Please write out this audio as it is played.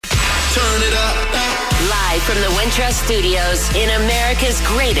Live from the Wintrust Studios in America's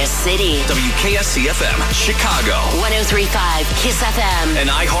greatest city. WKSC-FM, Chicago. 103.5 KISS FM. An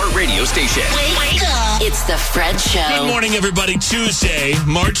iHeartRadio station. Wake up. It's The Fred Show. Good morning, everybody. Tuesday,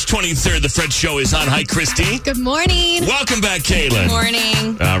 March 23rd. The Fred Show is on. Hi, Christy. Good morning. Welcome back, Caitlin.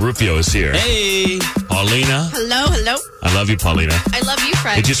 Morning. Rufio is here. Hey. Paulina. Hello. I love you, Paulina. I love you,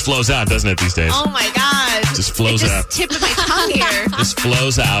 Fred. It just flows out, doesn't it, these days? Oh, my God. Just flows out. Tip of my tongue here. Just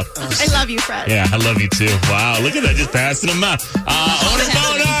flows out. I love you, Fred. Yeah, I love you, too. Wow, look at that. Just passing them out. Owner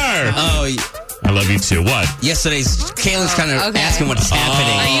Boner. Oh, I love you, too. What? yesterday's Kaylin's kind of asking what's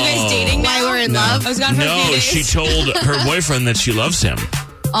happening. Are you guys dating now? Why we're in love? I was gone for a few No, days. she told her boyfriend that she loves him.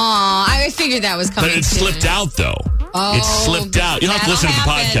 Aw, I figured that was coming But it soon. slipped out, though. Oh, It slipped out. You'll have to listen to the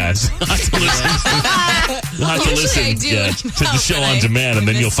podcast. You'll have to listen Usually I do. to the show on demand, and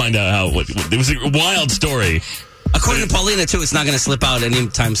then you'll find out how. It was a wild story. According to Paulina, too, it's not going to slip out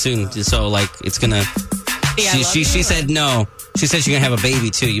anytime soon. So, like, it's going to... She said no. She said she's going to have a baby,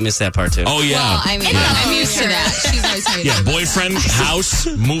 too. You missed that part, too. Oh, yeah. Well, I mean, I'm used to that. She's always telling me Yeah, that. boyfriend, house,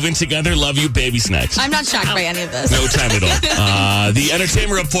 moving together, love you, baby snacks. I'm not shocked by any of this. No time at all. The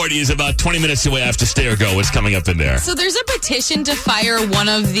entertainment report is about 20 minutes away after Stay or Go. What's coming up in there? So there's a petition to fire one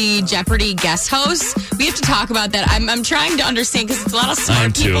of the Jeopardy guest hosts. We have to talk about that. I'm trying to understand because it's a lot of I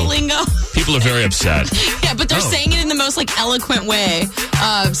am smart people too. lingo. People are very upset. Yeah, but they're saying it in the most eloquent way.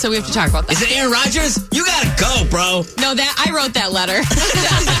 So we have to talk about that. Is it Aaron Rodgers? You got to go, bro. No, I wrote that letter. It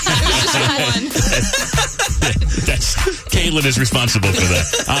was just one. That's Caitlin is responsible for that.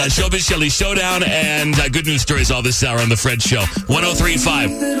 Showbiz Shelly Showdown and Good News Stories all this hour on The Fred Show.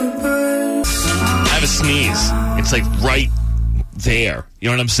 103.5. I have a sneeze. It's like right there. You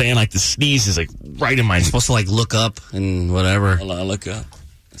know what I'm saying? Like the sneeze is like right in my... You're supposed to, like, look up and whatever. Hold on, I'll look up.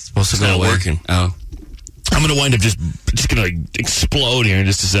 It's supposed to It's go not away. working. Oh. I'm going to wind up just going to explode here in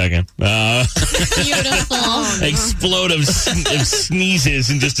just a second. Beautiful. Explode of sneezes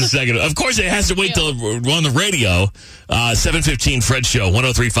in just a second. Of course, it has to wait till we're on the radio. 7:15 Fred Show,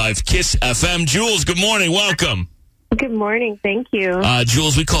 103.5 KISS FM. Jules, good morning. Welcome. Good morning. Thank you.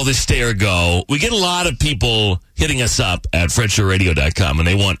 Jules, we call this Stay or Go. We get a lot of people hitting us up at FredShowRadio.com, and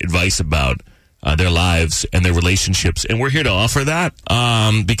they want advice about their lives and their relationships. And we're here to offer that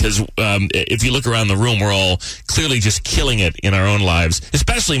because if you look around the room, we're all clearly just killing it in our own lives,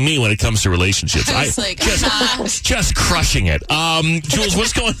 especially me when it comes to relationships. I was like, I'm not. Just crushing it. Jules,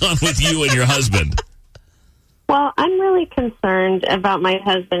 what's going on with you and your husband? Well, I'm really concerned about my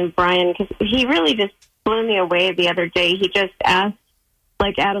husband, Brian, because he really just blew me away the other day. He just asked,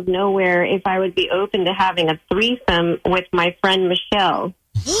 like out of nowhere, if I would be open to having a threesome with my friend Michelle.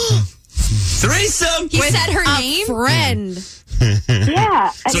 Threesome? He said her name? Friend. Yeah.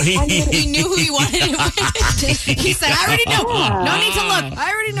 So he He knew who he wanted it with. He said, I already know. No need to look.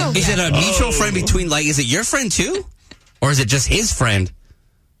 I already know. Is it a mutual friend between, like, is it your friend, too? Or is it just his friend?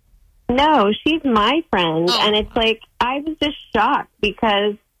 No, she's my friend. Oh. And it's like, I was just shocked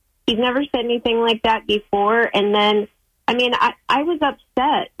because he's never said anything like that before. And then, I mean, I was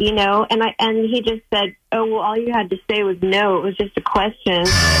upset, you know, and he just said, oh, well, all you had to say was no. It was just a question.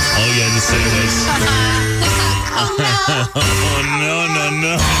 Oh, yeah, just say this.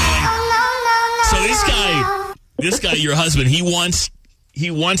 No. So this guy, your husband, he wants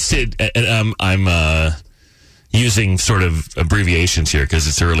to, I'm using sort of abbreviations here because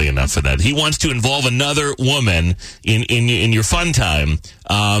it's early enough for that. He wants to involve another woman in your fun time,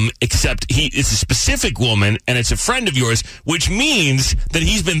 except it's a specific woman and it's a friend of yours, which means that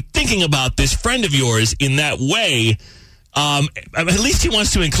he's been thinking about this friend of yours in that way. At least he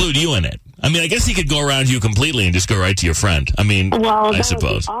wants to include you in it. I mean, I guess he could go around you completely and just go right to your friend. I mean, Well, I that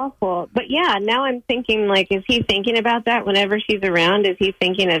suppose. would be awful. But yeah, now I'm thinking, like, is he thinking about that whenever she's around? Is he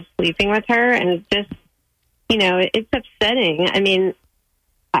thinking of sleeping with her? And it's just, you know, it's upsetting. I mean,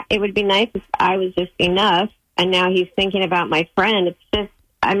 it would be nice if I was just enough, and now he's thinking about my friend. It's just,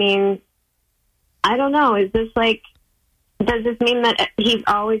 I mean, I don't know. Is this like, does this mean that he's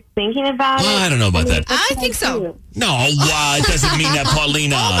always thinking about it? I don't know about that. I think so. No, it doesn't mean that,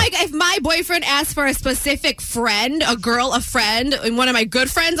 Paulina. Oh my God, if my boyfriend asks for a specific friend, a friend, and one of my good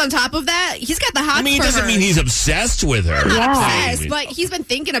friends on top of that, he's got the hots I mean, for it doesn't her. mean he's obsessed with her. Yeah. Obsessed, but he's been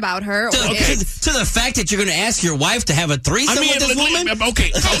thinking about her. To the fact that you're going to ask your wife to have a threesome with this woman?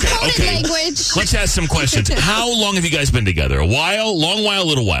 Okay. Language. Let's ask some questions. How long have you guys been together? A while, long while,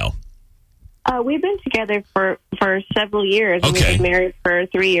 little while? We've been together for several years. And Okay. we've been married for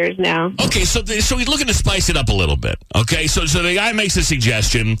 3 years now. Okay, so he's looking to spice it up a little bit. Okay, so the guy makes a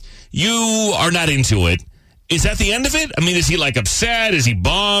suggestion. You are not into it. Is that the end of it? I mean, is he like upset? Is he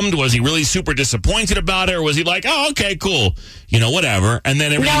bummed? Was he really super disappointed about it? Or was he like, oh, okay, cool. You know, whatever. And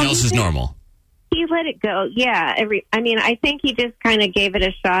then everything else is normal? He He let it go. Yeah. I think he just kind of gave it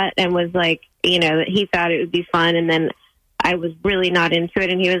a shot and was like, that he thought it would be fun. And then I was really not into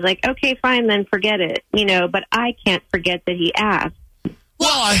it. And he was like, okay, fine, then forget it. But I can't forget that he asked.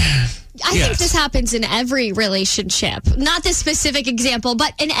 Well, I think this happens in every relationship. Not this specific example,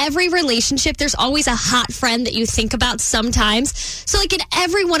 but in every relationship, there's always a hot friend that you think about sometimes. So, like, in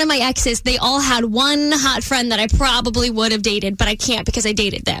every one of my exes, they all had one hot friend that I probably would have dated, but I can't because I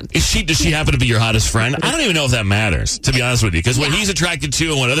dated them. does she happen to be your hottest friend? I don't even know if that matters, to be honest with you, because what he's attracted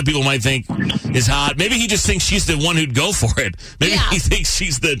to and what other people might think is hot, maybe he just thinks she's the one who'd go for it. Maybe he thinks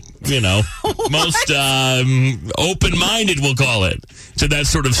she's the, most open-minded, we'll call it, to that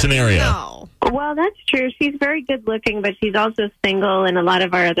sort of scenario. No. Well, that's true. She's very good looking, but she's also single, and a lot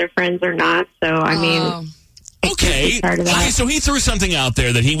of our other friends are not. So, Okay. So he threw something out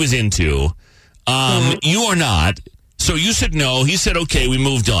there that he was into. You are not. So you said no. He said, okay, we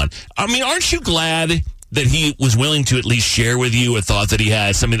moved on. Aren't you glad that he was willing to at least share with you a thought that he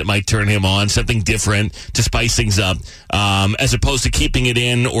had, something that might turn him on, something different to spice things up, as opposed to keeping it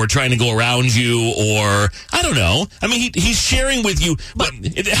in or trying to go around you, or I don't know. He's sharing with you, but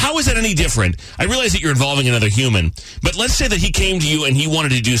how is that any different? I realize that you're involving another human, but let's say that he came to you and he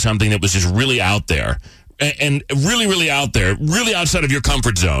wanted to do something that was just really out there and really, really out there, really outside of your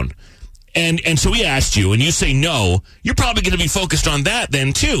comfort zone. And so he asked you, and you say no, you're probably going to be focused on that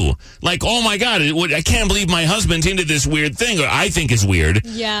then, too. Like, oh, my God, I can't believe my husband's into this weird thing, or I think is weird.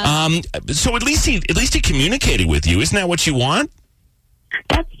 Yeah. So at least he communicated with you. Isn't that what you want?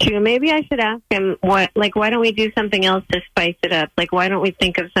 That's true. Maybe I should ask him, why don't we do something else to spice it up? Like, why don't we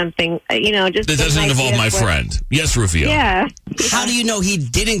think of something, just... That doesn't involve my friend. Yes, Rufio. Yeah. How do you know he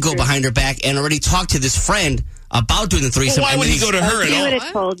didn't go behind her back and already talked to this friend about doing the threesome? Well, why would he go to her He at all? would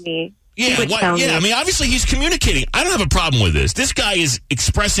have told me. Yeah, obviously he's communicating. I don't have a problem with this. This guy is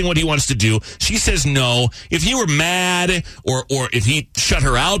expressing what he wants to do. She says no. If he were mad or if he shut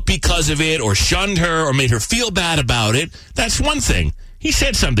her out because of it or shunned her or made her feel bad about it, that's one thing. He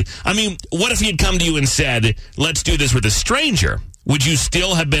said something. What if he had come to you and said, let's do this with a stranger? Would you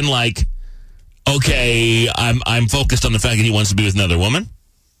still have been like, okay, I'm focused on the fact that he wants to be with another woman?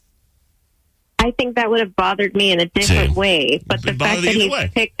 I think that would have bothered me in a different way. But the fact that he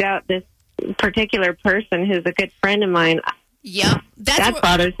picked out this particular person who's a good friend of mine, yep, that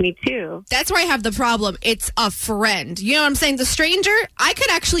bothers me too. That's where I have the problem. It's a friend. You know what I'm saying? The stranger, I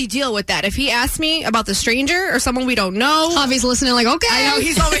could actually deal with that. If he asked me about the stranger or someone we don't know. Javi's listening like, okay. I know,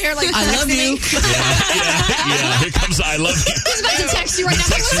 he's over here like, I love you. Yeah, here comes I love you. He's about to text you right now.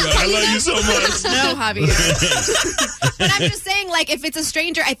 I love you so much. No, Javi. But I'm just saying, like, if it's a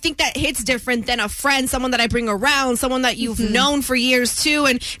stranger, I think that hits different than a friend, someone that I bring around, someone that you've known for years too,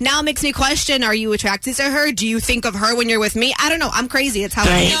 and now it makes me question, are you attracted to her? Do you think of her when you're with me? I don't know. I'm crazy. It's how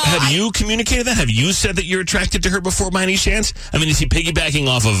I know. Have you communicated that? Have you said that you're attracted to her before by any chance? Is he piggybacking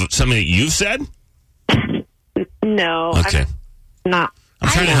off of something that you've said? No. Okay. I'm not. I'm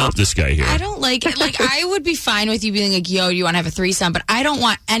trying to help this guy here. I don't like it. Like, I would be fine with you being like, yo, you want to have a threesome, but I don't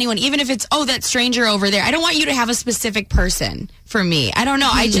want anyone, even if it's, that stranger over there. I don't want you to have a specific person for me. I don't know.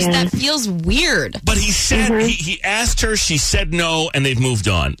 That feels weird. But he said, he asked her, she said no, and they've moved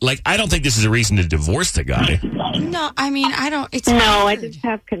on. Like, I don't think this is a reason to divorce the guy. No, I don't. It's no, weird. I just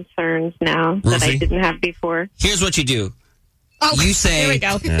have concerns now that I didn't have before. Here's what you do. Oh, you say, here we go.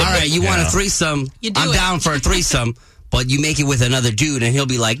 all right, you want a threesome? I'm down for a threesome. But you make it with another dude, and he'll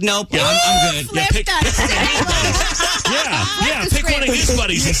be like, nope, I'm good. Pick one of his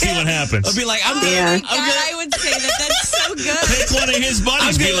buddies and see what happens. I'll be like, I'm good. Oh my I'm God, good. I would say that's so good. Pick one of his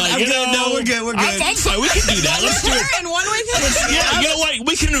buddies. Be like, No, we're good. I'm fine. We can do that. Let's do it. And one with him. Yeah, you know what?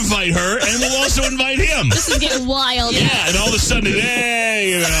 We can invite her, and we'll also invite him. This is getting wild. Yeah, and all of a sudden,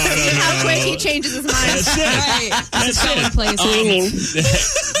 hey, I don't know. How quick he changes his mind. That's it. Right. That's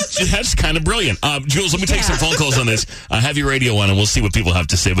it. That's kind of brilliant. Jules, let me take some phone calls on this. Have your radio on, and we'll see what people have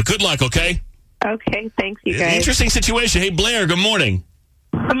to say. But good luck, okay? Okay, thanks, you guys. Interesting situation. Hey, Blair, good morning.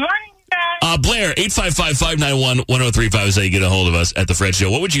 Good morning, guys. Blair, 855-591-1035 is how you get a hold of us at The Fred Show.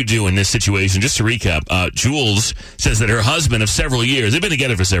 What would you do in this situation? Just to recap, Jules says that her husband of several years, they've been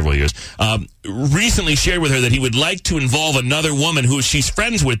together for several years, recently shared with her that he would like to involve another woman who she's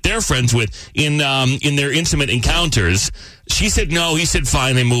friends with, they're friends with, in their intimate encounters. She said no, he said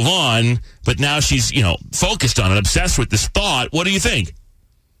fine, they move on, but now she's, focused on it, obsessed with this thought. What do you think?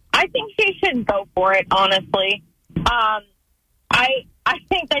 I think she should go for it, honestly. I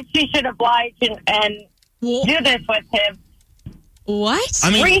think that she should oblige and do this with him. What?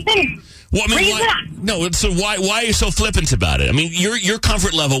 Reason. Well, why are you so flippant about it? Your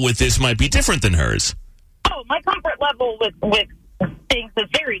comfort level with this might be different than hers. Oh, my comfort level with things is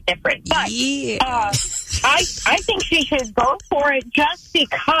very different. But I think she should go for it just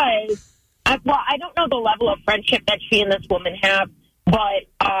because. I don't know the level of friendship that she and this woman have,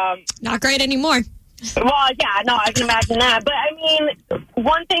 but not great anymore. Well, yeah, no, I can imagine that. But I mean,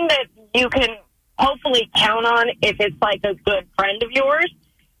 one thing that you can hopefully count on if it's like a good friend of yours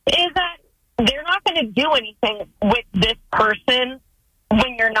is that they're not going to do anything with this person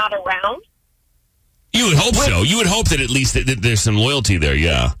when you're not around. You would hope so. You would hope that at least that there's some loyalty there,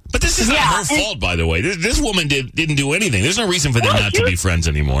 yeah. But this is not her fault, by the way. This woman didn't do anything. There's no reason for them not to be friends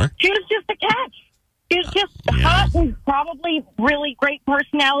anymore. She was just a catch. She was just hot and probably really great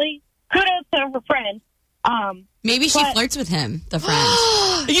personality. Kudos to her friend. Maybe she flirts with him, the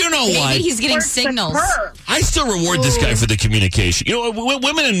friend. You know what? Maybe he's getting signals. I still reward this guy for the communication. You know,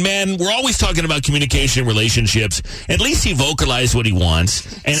 women and men, we're always talking about communication, relationships. At least he vocalized what he wants.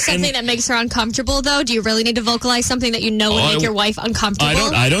 Something that makes her uncomfortable, though? Do you really need to vocalize something that you know would make your wife uncomfortable?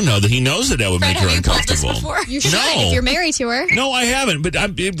 I don't know that he knows that would make her uncomfortable. You should if you're married to her. No, I haven't. But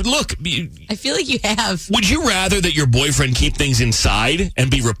look. I feel like you have. Would you rather that your boyfriend keep things inside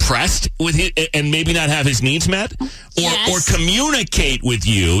and be repressed with it and maybe not have his needs met? Or communicate with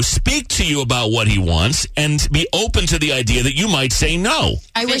you, speak to you about what he wants, and be open to the idea that you might say no.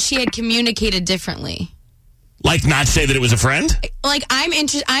 I wish he had communicated differently. Like not say that it was a friend? Like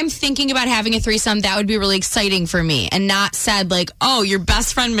I'm thinking about having a threesome. That would be really exciting for me. And not said like, oh, your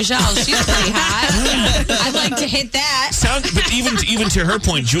best friend Michelle, she's pretty hot. I'd like to hit that. But even to her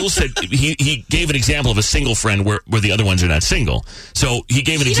point, Jules said he gave an example of a single friend where the other ones are not single. So he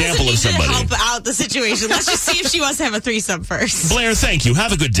gave an example of somebody. Help out the situation. Let's just see if she wants to have a threesome first. Blair, thank you.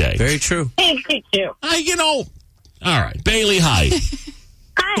 Have a good day. Very true. Thank you. All right. Bailey, hi.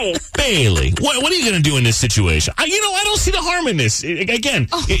 Hi. Bailey, what are you going to do in this situation? I don't see the harm in this. Again,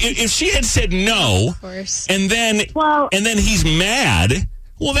 if she had said no, of course. and then he's mad,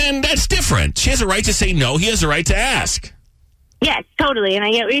 well, then that's different. She has a right to say no. He has a right to ask. Yes, totally. And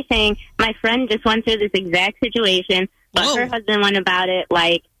I get what you're saying. My friend just went through this exact situation, but her husband went about it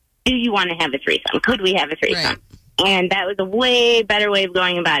like, do you want to have a threesome? Could we have a threesome? Right. And that was a way better way of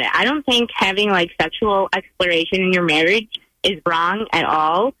going about it. I don't think having like sexual exploration in your marriage is wrong at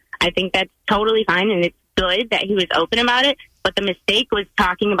all. I think that's totally fine, and it's good that he was open about it. But the mistake was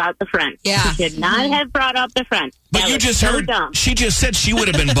talking about the friend. Yeah. He should not have brought up the friend. But you just heard, she just said she would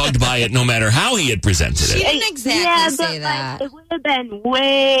have been bugged by it no matter how he had presented it. She didn't exactly say that. It would have been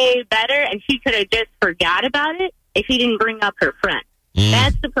way better, and she could have just forgot about it if he didn't bring up her friend.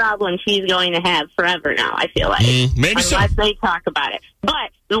 That's the problem she's going to have forever now, I feel like. Maybe so. Unless they talk about it.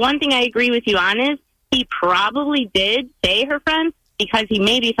 But the one thing I agree with you on is he probably did say her friend because he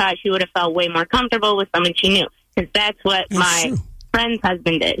maybe thought she would have felt way more comfortable with someone she knew. Because that's what my friend's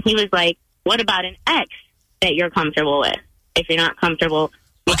husband did. He was like, what about an ex that you're comfortable with if you're not comfortable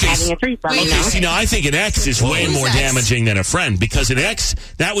with having a threesome? I think an ex is way more damaging than a friend, because an ex,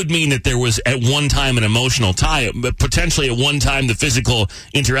 that would mean that there was at one time an emotional tie, but potentially at one time the physical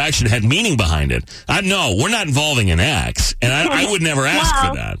interaction had meaning behind it. No, we're not involving an ex, and I would never ask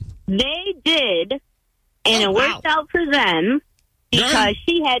for that. They did, and it worked out for them. Because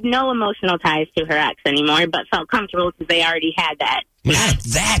she had no emotional ties to her ex anymore, but felt comfortable because they already had that.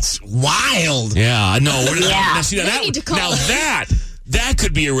 That's wild. Yeah, no. That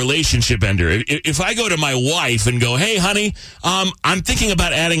could be a relationship ender. If I go to my wife and go, "Hey, honey, I'm thinking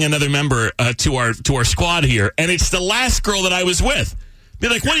about adding another member to our squad here," and it's the last girl that I was with, be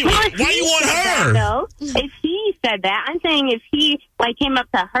like, why do you want her? That, if he said that, I'm saying if he came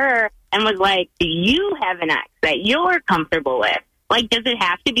up to her and was like, "Do you have an ex that you're comfortable with?" Like, does it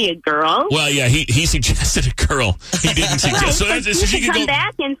have to be a girl? Well, yeah, he suggested a girl. He didn't suggest. So she could come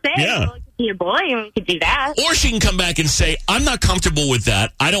back and say, well, it could be a boy, and we could do that. Or she can come back and say, I'm not comfortable with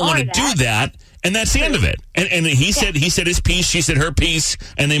that. I don't want to do that. And that's the end of it. And he said his piece, she said her piece,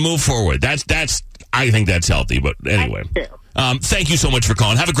 and they move forward. That's I think that's healthy. But anyway. Thank you so much for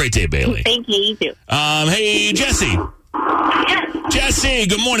calling. Have a great day, Bailey. Thank you. You too. Hey, Jesse. Yes. Jesse,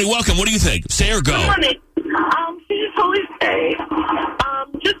 good morning. Welcome. What do you think? Say or go? Good morning. She should totally say.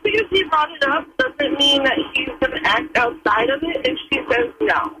 Just because he brought it up doesn't mean that he's going to act outside of it if she says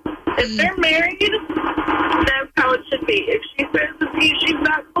no. If they're married, that's how it should be. If she says she's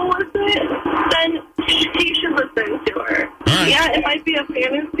not cool with it, then he should listen to her. Right. Yeah, it might be a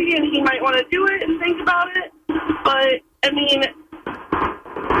fantasy, and he might want to do it and think about it, but, I mean,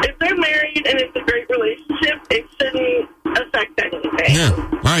 if they're married and it's a great relationship, it shouldn't affect anything. Yeah.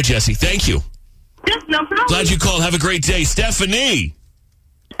 All right, Jesse. Thank you. Yes, no problem. Glad you called. Have a great day. Stephanie.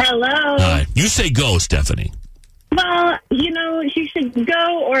 Hello. Hi. You say go, Stephanie. Well, she should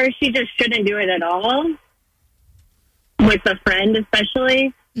go, or she just shouldn't do it at all. With a friend,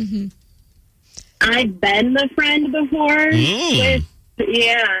 especially. Mm-hmm. I've been the friend before and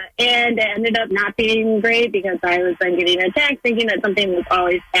it ended up not being great because I was then getting a text thinking that something was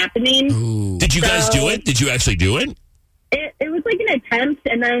always happening. Ooh. Did you guys do it? Did you actually do it? It was like an attempt,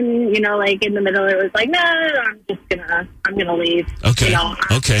 and then, like in the middle, it was like, no, I'm gonna leave. Okay.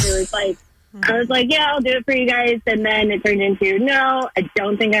 Okay. It was like, I was like, yeah, I'll do it for you guys, and then it turned into, no, I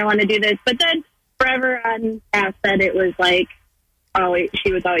don't think I want to do this. But then forever on past that, it was like,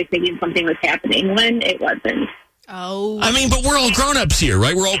 she was always thinking something was happening when it wasn't. Oh. I mean, but we're all grown-ups here,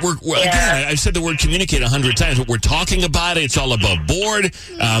 right? Again, I've said the word communicate 100 times, but we're talking about it. It's all above board.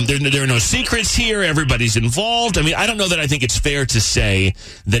 There are no secrets here. Everybody's involved. I mean, I don't know that I think it's fair to say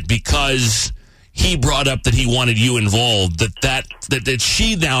that because he brought up that he wanted you involved, that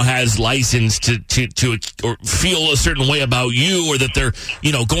she now has license to or feel a certain way about you, or that they're,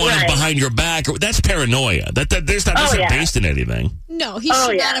 going up behind your back. That's paranoia. That's not based in anything. No, he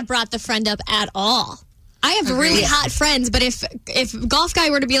should not have brought the friend up at all. I have really hot friends, but if Golf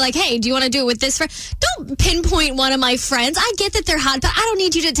Guy were to be like, hey, do you want to do it with this friend? Don't pinpoint one of my friends. I get that they're hot, but I don't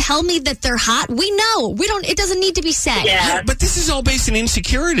need you to tell me that they're hot. We know. It doesn't need to be said. Yeah, but this is all based in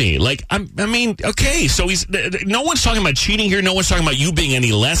insecurity. Like, okay, so no one's talking about cheating here. No one's talking about you being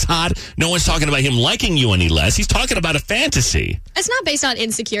any less hot. No one's talking about him liking you any less. He's talking about a fantasy. It's not based on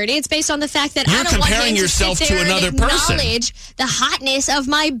insecurity. It's based on the fact that You're I don't want him comparing yourself to sit there to another and person. Acknowledge the hotness of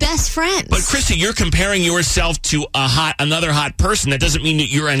my best friends. But Christy, you're comparing yourself to another hot person. That doesn't mean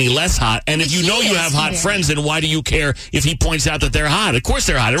that you're any less hot. And if you know you have hot friends, then why do you care if he points out that they're hot? Of course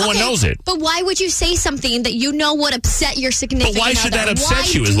they're hot. Everyone knows it. But why would you say something that you know would upset your significant other? But why should that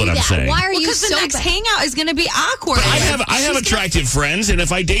upset you is what I'm saying. Why are you because the next hangout is going to be awkward. But I have attractive friends, and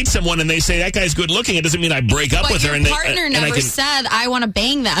if I date someone and they say that guy's good looking, it doesn't mean I break up with her. And your partner never said, I want to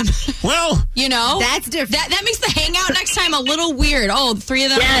bang them. Well, that's different. That makes the hangout next time a little weird. Oh, the three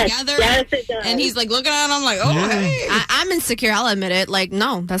of them together. Yes, it does. And he's like looking at him. I'm like, hey. I'm insecure. I'll admit it. Like,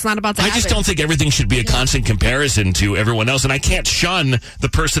 no, that's not about to happen. I just don't think everything should be a constant comparison to everyone else. And I can't shun the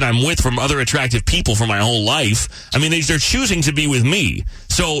person I'm with from other attractive people for my whole life. I mean, they're choosing to be with me.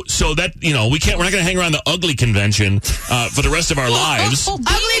 So that, we're not going to hang around the ugly convention for the rest of our lives. Ugly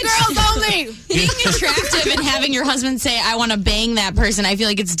girls only. Being attractive and having your husband say, I want to bang that person, I feel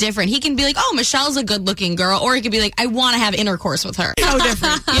like it's different. He can be like, oh, Michelle's a good looking girl. Or he could be like, I want to have intercourse with her. So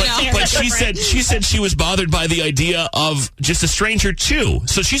different. But she said she was bothered by the idea of just a stranger too.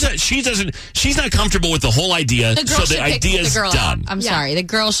 So she's not comfortable with the whole idea. So the idea's done. I'm sorry. The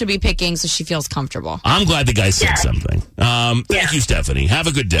girl should be picking so she feels comfortable. I'm glad the guy said something. Thank you, Stephanie. Have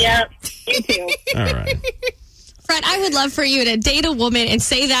a good day. Yep. You too. All right. Fred, I would love for you to date a woman and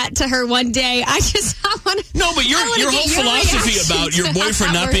say that to her one day. I want to. No, but your whole philosophy about your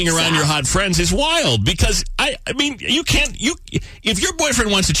boyfriend not being around your hot friends is wild. Because I mean, if your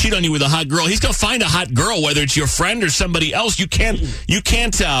boyfriend wants to cheat on you with a hot girl, he's gonna find a hot girl, whether it's your friend or somebody else. You can't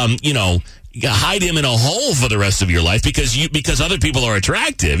hide him in a hole for the rest of your life because other people are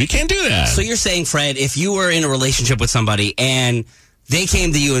attractive. You can't do that. So you're saying, Fred, if you were in a relationship with somebody and they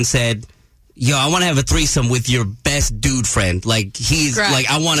came to you and said, yo, I want to have a threesome with your best dude friend. Like, he's like,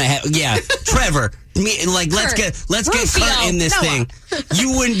 I want to have, Trevor. Let's get Kurt in this thing.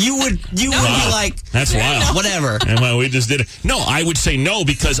 You would be like, that's wild. Whatever. And well, we just did it. No, I would say no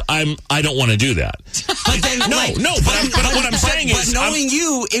because I don't want to do that. But then but what I'm saying is, knowing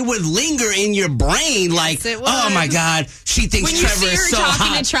you, it would linger in your brain. Like, oh my God, she thinks Trevor is so hot.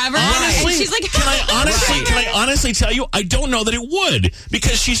 When you see her talking to Trevor, honestly, she's like, can I honestly tell you, I don't know that it would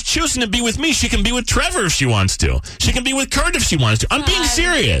because she's choosing to be with me. She can be with Trevor if she wants to. She can be with Kurt if she wants to. I'm being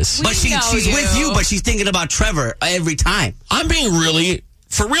serious. But she's with you, but she's thinking about Trevor every time. I'm being really,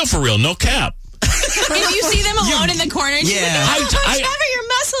 for real, no cap. If you see them alone in the corner, she's like, Trevor, your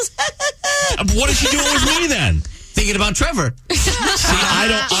muscles. What is she doing with me then? Thinking about Trevor. See, I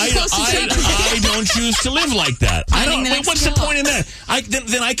don't choose to live like that. What's the point in that?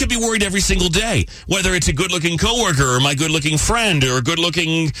 Then I could be worried every single day, whether it's a good-looking coworker or my good-looking friend or a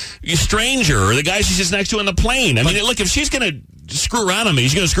good-looking stranger or the guy she's just next to on the plane. I mean, look, if she's going to screw around on me,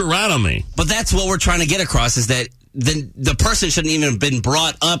 she's going to screw around on me. But that's what we're trying to get across is that the person shouldn't even have been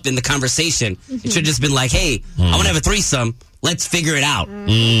brought up in the conversation. Mm-hmm. It should have just been like, hey, I want to have a threesome. Let's figure it out.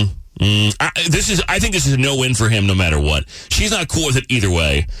 I think this is a no-win for him no matter what. She's not cool with it either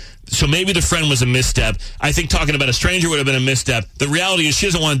way. So maybe the friend was a misstep. I think talking about a stranger would have been a misstep. The reality is she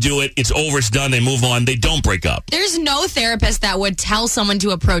doesn't want to do it. It's over. It's done. They move on. They don't break up. There's no therapist that would tell someone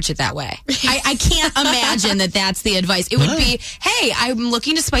to approach it that way. I can't imagine that that's the advice. It would be, hey, I'm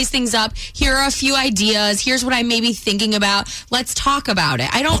looking to spice things up. Here are a few ideas. Here's what I may be thinking about. Let's talk about it.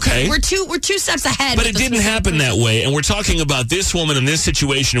 I don't. Okay. We're two steps ahead. But it didn't happen that way. And we're talking about this woman in this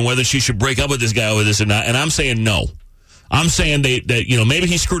situation and whether she should break up with this guy over this or not. And I'm saying no. I'm saying that maybe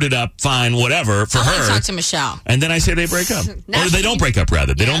he screwed it up, fine, whatever, for her. Talk to Michelle. And then I say they break up. Or they don't break up,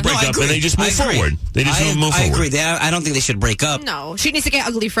 rather. They don't break up, and they just move forward. They just move forward. I agree. I don't think they should break up. No, she needs to get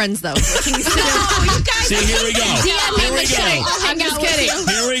ugly friends, though. You guys. See, here we go. Here we go. I'm just kidding.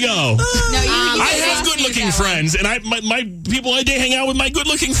 Here we go. No, I have good-looking friends, and my people I hang out with my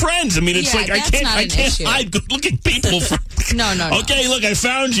good-looking friends. I mean, it's like I can't hide good-looking people. No. Okay, look, I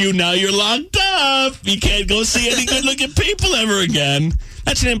found you. Now you're locked up. You can't go see any good-looking people ever again.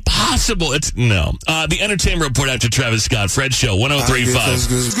 That's an impossible. The entertainment report after Travis Scott. Fred Show, 103.5.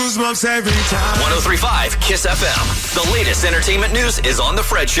 103.5 Kiss FM. The latest entertainment news is on the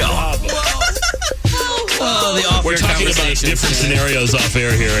Fred Show. We're talking about different scenarios off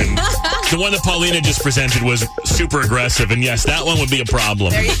air here, and the one that Paulina just presented was super aggressive, and yes, that one would be a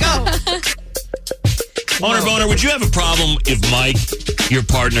problem. There you go. Boner, would you have a problem if Mike, your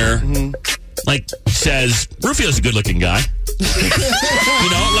partner, says, Rufio's a good-looking guy?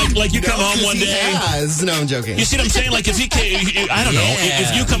 Like you come home one day. No, I'm joking. You see what I'm saying? Like if he came, I don't know.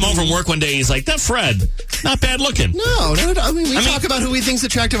 If you come home from work one day, he's like, that Fred, not bad looking. No. I mean, we talk about who we think's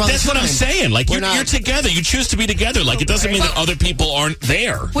attractive all the time. That's what I'm saying. Like you're together. You choose to be together. Like it doesn't mean that other people aren't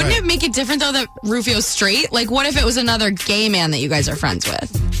there. Wouldn't it make it different though that Rufio's straight? Like what if it was another gay man that you guys are friends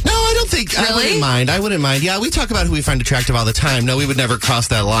with? No, I don't think. Really? I wouldn't mind. Yeah, we talk about who we find attractive all the time. No, we would never cross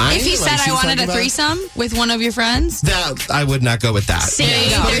that line. If he said I wanted a threesome with one of your friends, that I would not go with that. There you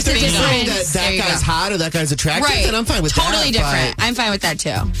go. There's a difference. That guy's hot or that guy's attractive, then I'm fine with that. Totally different. I'm fine with that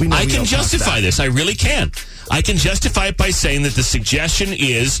too. I can justify this. I really can. I can justify it by saying that the suggestion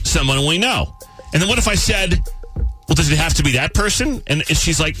is someone we know. And then what if I said, well, does it have to be that person? And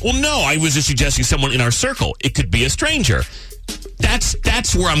she's like, well, no, I was just suggesting someone in our circle. It could be a stranger.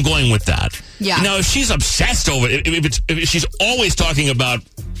 That's where I'm going with that. Yeah. Now, if she's obsessed over it, if she's always talking about,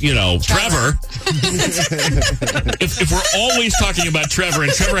 Trevor. if we're always talking about Trevor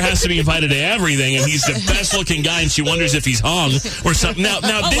and Trevor has to be invited to everything and he's the best looking guy and she wonders if he's hung or something. Now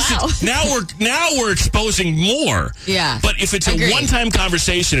we're exposing more. Yeah. But if it's a one-time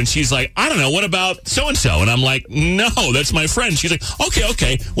conversation and she's like, I don't know, what about so-and-so? And I'm like, no, that's my friend. She's like,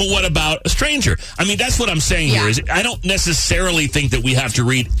 okay. Well, what about a stranger? I mean, that's what I'm saying here is I don't necessarily think that we have to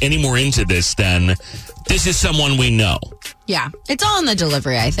read any more into this than this is someone we know. Yeah, it's all in the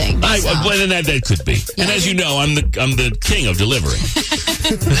delivery, I think. Well, then that could be. Yeah. And as you know, I'm the king of delivery.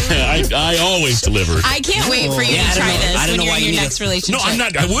 I always deliver. I can't wait for you to try this when you're in your next relationship. No, I'm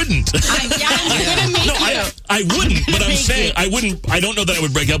not. I wouldn't. I'm gonna make you. I wouldn't. But I'm saying I wouldn't. I don't know that I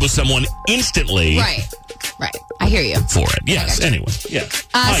would break up with someone instantly. Right. I hear you. For it. Yes. Anyway. Yeah.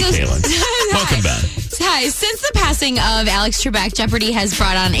 Hi, Kaylin. Welcome back. Hi. Since the passing of Alex Trebek, Jeopardy has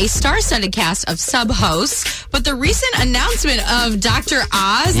brought on a star-studded cast of sub-hosts. But the recent announcement of Dr.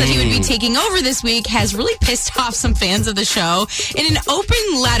 Oz that he would be taking over this week has really pissed off some fans of the show. In an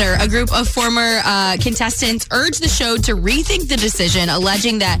open letter, a group of former contestants urged the show to rethink the decision,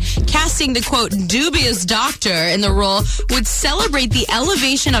 alleging that casting the, quote, dubious doctor in the role would celebrate the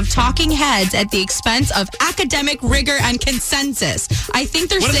elevation of talking heads at the expense of academic rigor and consensus. I think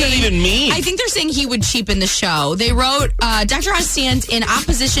they're saying... What does that even mean? I think they're saying he would cheapen the show. They wrote, Dr. Oz stands in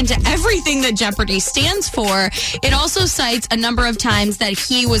opposition to everything that Jeopardy stands for. It also cites a number of times that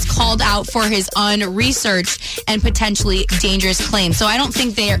he was called out for his unresearched and potentially dangerous claims. So I don't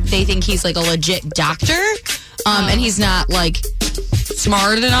think they think he's like a legit doctor. And he's not like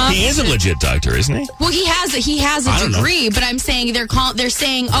smart enough. He is a legit doctor, isn't he? Well, he has a degree, but I'm saying they're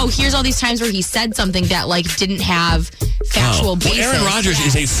saying, oh, here's all these times where he said something that like didn't have factual basis. Well, Aaron Rodgers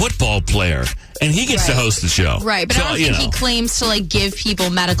is a football player, and he gets to host the show. Right, but I don't think he claims to like give people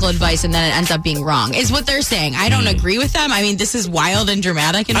medical advice and then it ends up being wrong, is what they're saying. I don't agree with them. I mean, this is wild and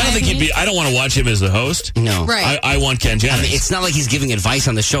dramatic. I don't think I don't want to watch him as the host. No. Right. I want Ken Jennings. I mean, it's not like he's giving advice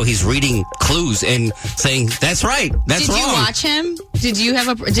on the show. He's reading clues and saying, that's right, that's wrong. Did you watch him?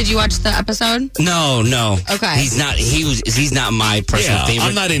 Did you watch the episode? No. Okay. He's not my personal favorite.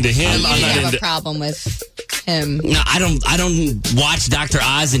 I'm not into him. I have a problem with him. No, I don't watch Dr.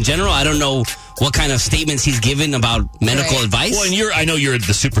 Oz in general. I don't know what kind of statements he's given about medical advice. Well, and I know you're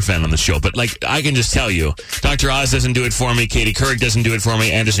the super fan on the show, but like I can just tell you, Dr. Oz doesn't do it for me. Katie Couric doesn't do it for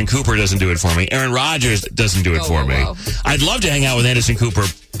me. Anderson Cooper doesn't do it for me. Aaron Rodgers doesn't do it for me. I'd love to hang out with Anderson Cooper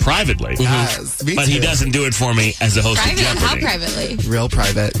privately, Yes, me but too. he doesn't do it for me as the host of Private? How Jeopardy. privately? Real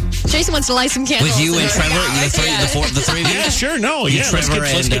private. Jason wants to light some candles. With you and Trevor, the three of you? Yeah, sure. No, yeah. Let's Trevor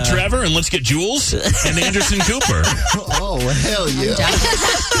get and, Trevor and let's get Jules and Anderson Cooper. Oh, hell yeah.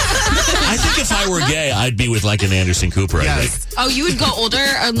 I think if I were gay, I'd be with like an Anderson Cooper. I think. Yes. Oh, you would go older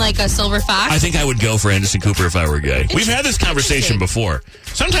on like a silver fox? I think I would go for Anderson Cooper if I were gay. We've had this conversation before.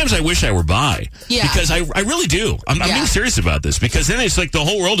 Sometimes I wish I were bi. Yeah. Because I really do. I'm being serious about this because then it's like the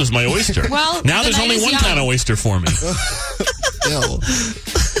whole world is my oyster. Well, now the there's night only is one young. kind of oyster for me. Ew.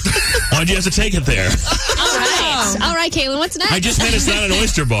 Why'd you have to take it there? All right, Kaylin, what's next? I just meant it's not an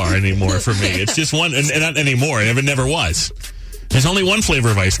oyster bar anymore for me. It's just one, and not anymore. It never was. There's only one flavor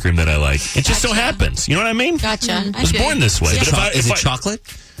of ice cream that I like. It just so happens. You know what I mean? Gotcha. I was born this way. But Is it chocolate?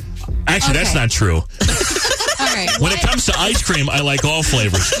 Actually, that's not true. All right. When it comes to ice cream, I like all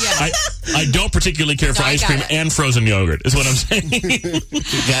flavors. Yeah. I don't particularly care for No, I ice got cream it. and frozen yogurt, is what I'm saying.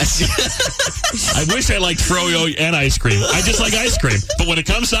 Gotcha. I wish I liked froyo and ice cream. I just like ice cream. But when it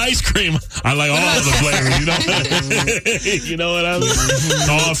comes to ice cream, I like all of the flavors. You know what I mean?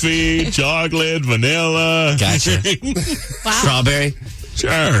 Coffee, chocolate, vanilla. Gotcha. Strawberry.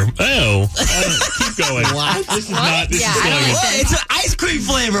 Sure. Oh. Keep going. What? This is not. This Yeah, is I going. don't like that. It's an ice cream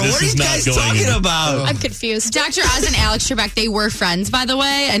flavor. This What are is you not guys going talking in. about? I'm confused. Dr. Oz and Alex Trebek, they were friends, by the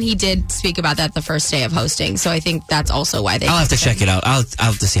way, and he did speak about that the first day of hosting. So I think that's also why they. I'll have to check it out. I'll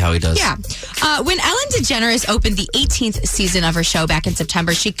have to see how he does. Yeah. When Ellen DeGeneres opened the 18th season of her show back in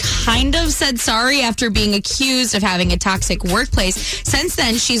September, she kind of said sorry after being accused of having a toxic workplace. Since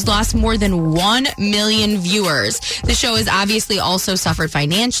then, she's lost more than 1 million viewers. The show has obviously also suffered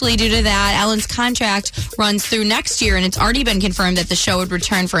financially due to that. Ellen's contract runs through next year, and it's already been confirmed that the show would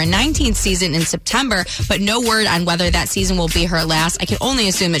return for a 19th season in September, but no word on whether that season will be her last. I can only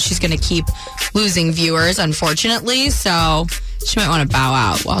assume that she's going to keep losing viewers, unfortunately, so she might want to bow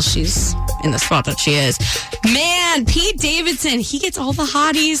out while she's in the spot that she is. Man, Pete Davidson, he gets all the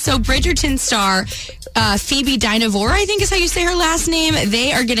hotties. So Bridgerton star Phoebe Dynevor, I think is how you say her last name,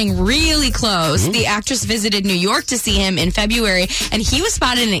 they are getting really close. The actress visited New York to see him in February, and he was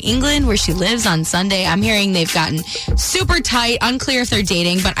spotted in England where she lives on Sunday. I'm hearing they've gotten super tight. Unclear if they're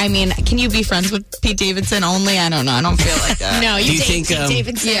dating, but I mean, can you be friends with Pete Davidson only? I don't know. I don't feel like that. No, Do you date think, Pete um,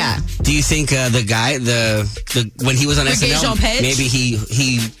 Davidson. Yeah. Do you think the guy, the when he was on Gay Jean SNL, Page? maybe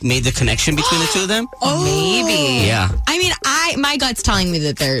he made the connection between the two of them? Maybe. Yeah. I mean, my gut's telling me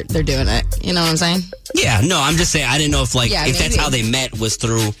that they're doing it. You know what I'm saying? Yeah, no, I'm just saying, I didn't know if Yeah, if that's maybe. how they met was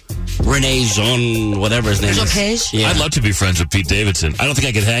through Renee Jean, whatever his name Jean is. Page? Yeah. I'd love to be friends with Pete Davidson. I don't think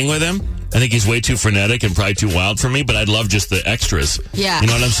I could hang with him. I think he's way too frenetic and probably too wild for me, but I'd love just the extras. Yeah. You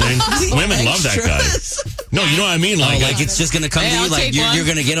know what I'm saying? Women love that guy. No, you know what I mean? Like it's just going to come Hey, to you, I'll like take you're, one. you're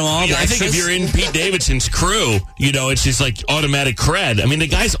going to get them all. Yeah, the I think if extras? you're in Pete Davidson's crew, it's just like automatic cred. I mean, the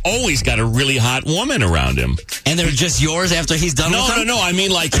guy's always got a really hot woman around him. And they're just yours after he's done with them? No. I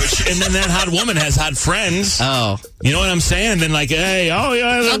mean, like, and then that hot woman has hot friends. Oh. You know what I'm saying? Then like, hey, I'll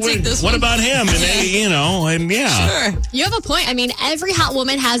take this what one. about him? And they, and yeah. Sure. You have a point. I mean, every hot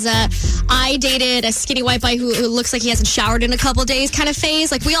woman has I dated a skinny white boy who looks like he hasn't showered in a couple days kind of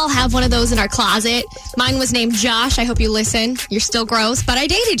phase. Like, we all have one of those in our closet. Mine was named Josh. I hope you listen. You're still gross, but I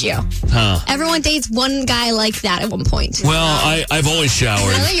dated you. Huh. Everyone dates one guy like that at one point. Well, I've always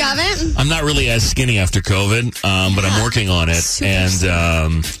showered. Really? You haven't? I'm not really as skinny after COVID, but I'm working on it. Super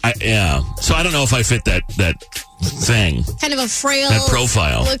And so I don't know if I fit that thing, Kind of a frail, that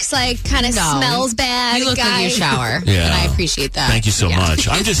profile. looks like kind of No. smells bad You look guy. like you shower. Yeah. And I appreciate that. Thank you so much.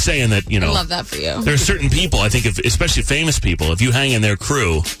 I'm just saying that, I love that for you. there are certain people, I think, especially famous people, if you hang in their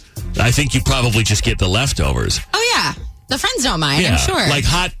crew, I think you probably just get the leftovers. Oh, yeah. The friends don't mind, Yeah, I'm sure. like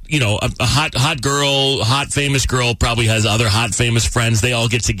hot, a hot girl, hot famous girl probably has other hot famous friends. They all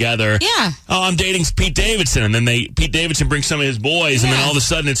get together. Yeah. Oh, I'm dating Pete Davidson, and then Pete Davidson brings some of his boys, and then Yeah. all of a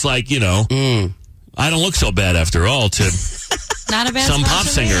sudden it's like, I don't look so bad after all to Not a bad some spot pop to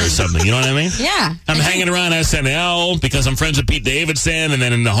singer be or in. something. You know what I mean? Yeah. I'm hanging around SNL because I'm friends with Pete Davidson, and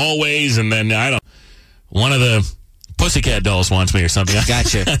then in the hallways, and then one of the Pussycat Dolls wants me or something.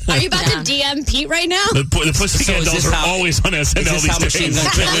 Gotcha. Are you about to DM Pete right now? The Pussycat So is Dolls this are how- always on SNL Is this how these Machine days.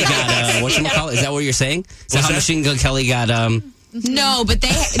 Gun Kelly got, whatchamacallit? Is that what you're saying? Is that What's how that? Machine Gun Kelly got No, but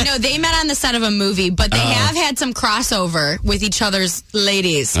they met on the set of a movie, but they have had some crossover with each other's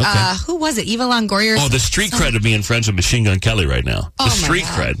ladies. Okay. Who was it? Eva Longoria? Oh, the street cred of being friends with Machine Gun Kelly right now. Oh, the my street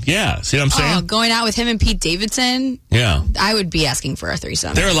God. cred. Yeah. See what I'm saying? Oh, going out with him and Pete Davidson? Yeah. I would be asking for a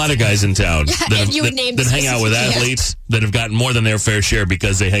threesome. There are a lot of guys in town And you would name that hang out with specific- athletes that have gotten more than their fair share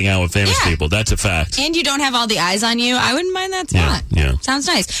because they hang out with famous people. That's a fact. And you don't have all the eyes on you. I wouldn't mind that spot. Yeah. Sounds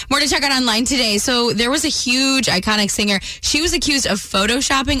nice. More to check out online today. So there was a huge iconic singer. She was accused of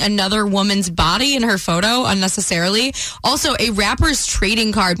photoshopping another woman's body in her photo unnecessarily. Also, a rapper's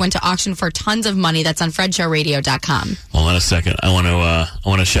trading card went to auction for tons of money. That's on FredShowRadio.com. Hold on a second. I want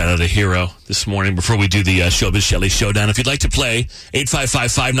to shout out a hero this morning before we do the Showbiz Shelley Showdown. If you'd like to play,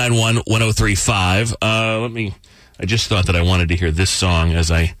 855-591-1035. I just thought that I wanted to hear this song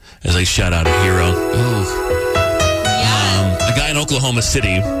as I shout out a hero. A guy in Oklahoma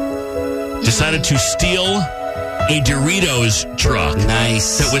City decided to steal a Doritos truck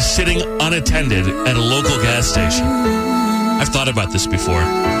that was sitting unattended at a local gas station. I've thought about this before.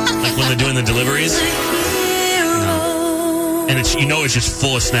 Like when they're doing the deliveries. And it's just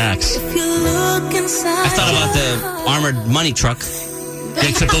full of snacks. I thought about the armored money truck. Yeah,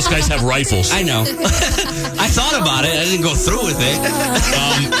 except those guys have rifles. I know. I thought about it. I didn't go through with it.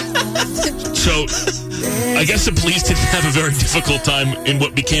 So, I guess the police didn't have a very difficult time in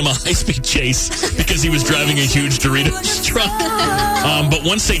what became a high-speed chase because he was driving a huge Doritos truck. But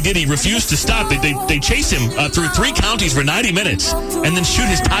once they did, he refused to stop. They chased him through 3 counties for 90 minutes and then shoot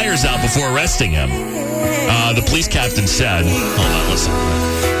his tires out before arresting him. The police captain said, hold on, listen.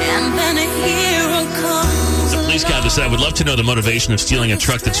 And then a hero comes. The police captain said, I would love to know the motivation of stealing a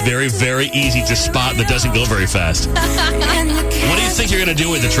truck that's very, very easy to spot that doesn't go very fast. What do you think you're going to do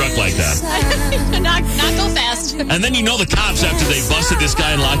with a truck like that? not go fast. And then the cops, after they busted this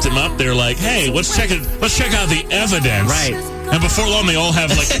guy and locked him up, they're like, hey, let's check out the evidence. Right. And before long, they all have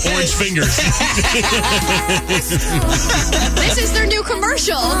like orange fingers. This is their new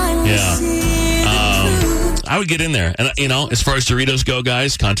commercial. Yeah. I would get in there. And, as far as Doritos go,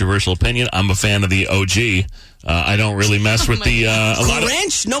 guys, controversial opinion, I'm a fan of the OG. I don't really mess with the... Cool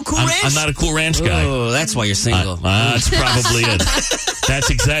Ranch? No Cool Ranch? I'm not a Cool Ranch guy. Oh, that's why you're single. That's probably it. That's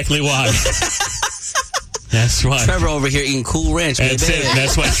exactly why. That's why. Trevor over here eating Cool Ranch. That's baby. it.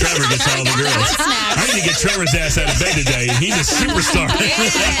 That's why Trevor gets all the girls. I need to get Trevor's ass out of bed today. He's a superstar.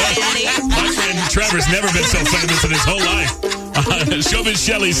 My friend Trevor's never been so famous in his whole life. Showbiz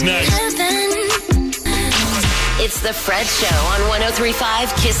Shelley's next. It's the Fred Show on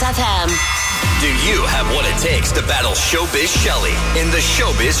 103.5 Kiss FM. Do you have what it takes to battle Showbiz Shelley in the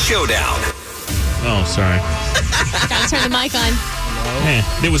Showbiz Showdown? Oh, sorry. Gotta turn the mic on.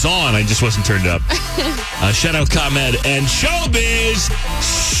 It was on. I just wasn't turned up. Shout out ComEd and Showbiz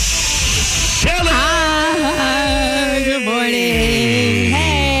Shelley. Hi, good morning.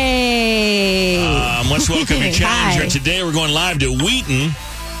 Hey. Let's welcome your challenger. Hi. Today we're going live to Wheaton.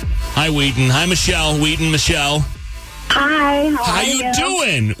 Hi, Wheaton. Hi, Michelle. Wheaton, Michelle. Hi, How you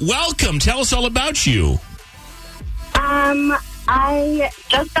doing? Welcome. Tell us all about you. I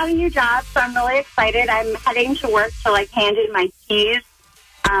just got a new job, so I'm really excited. I'm heading to work to hand in my keys.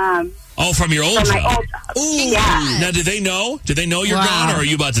 From your old from job. my old job. Ooh. Yeah. Now, do they know? Do they know you're Wow. gone, or are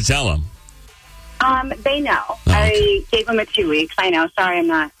you about to tell them? They know. I gave them a 2 weeks. I know. Sorry, I'm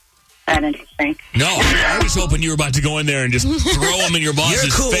not that interesting. No, I was hoping you were about to go in there and just throw them in your boss's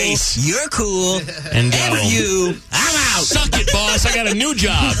You're cool. face. You're cool. And you. I'm out. Suck it, boss. I got a new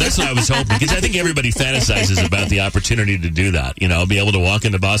job. That's what I was hoping. Because I think everybody fantasizes about the opportunity to do that. Be able to walk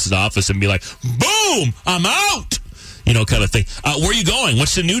into boss's office and be like, boom, I'm out. Kind of thing. Where are you going?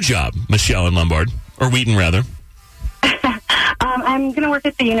 What's the new job, Michelle in Lombard? Or Wheaton, rather. I'm going to work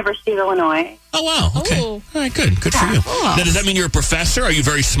at the University of Illinois. Oh, wow. Okay. Ooh. All right, good. Good for you. Cool. Now, does that mean you're a professor? Are you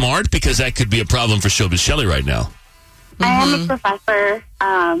very smart? Because that could be a problem for Showbiz Shelley right now. I am a professor,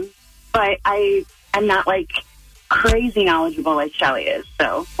 but I'm not crazy knowledgeable like Shelley is,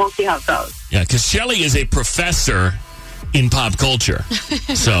 so we'll see how it goes. Yeah, because Shelley is a professor in pop culture.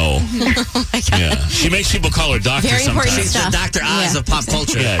 So, yeah. She makes people call her doctor Very important sometimes. She's the stuff. Dr. Oz Yeah. of pop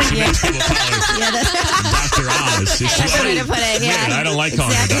culture. Yeah, she makes people call her Dr. Oz. That's the way to put it, yeah. I don't like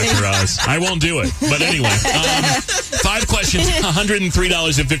calling her Dr. Oz. I won't do it. But anyway, 5 questions,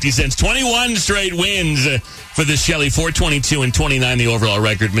 $103.50. 21 straight wins for this Shelley. 422 and 29 the overall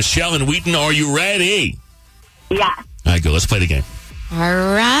record. Michelle and Wheaton, are you ready? Yeah. All right, go. Let's play the game. All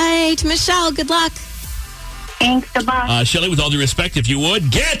right, Michelle, good luck. Thanks, goodbye. Shelley, with all due respect, if you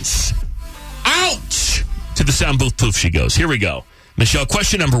would, get out to the sound booth. Poof, she goes. Here we go. Michelle,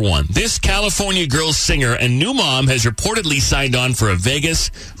 question number 1. This California girls singer and new mom has reportedly signed on for a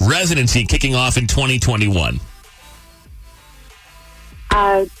Vegas residency kicking off in 2021.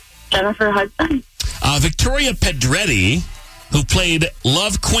 Jennifer Hudson. Victoria Pedretti, who played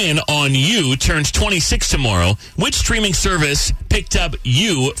Love Quinn on You, turns 26 tomorrow. Which streaming service picked up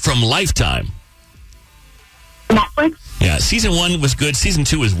You from Lifetime? Netflix. Yeah, season 1 was good. Season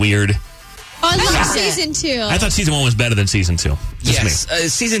 2 was weird. Oh, I love season 2. I thought season 1 was better than season 2. Just me.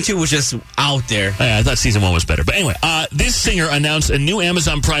 Season 2 was just out there. Yeah, I thought season 1 was better. But anyway, this singer announced a new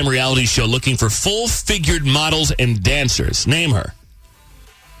Amazon Prime reality show looking for full-figured models and dancers. Name her.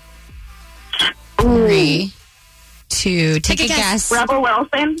 3, 2, take a guess. Rebel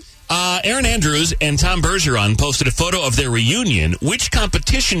Wilson. Aaron Andrews and Tom Bergeron posted a photo of their reunion. Which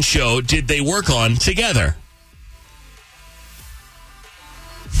competition show did they work on together?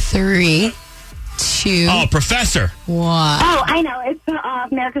 3, 2. Oh, Professor. What? Oh, I know. It's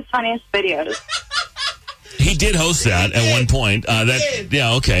America's Funniest Videos. He did host that at one point.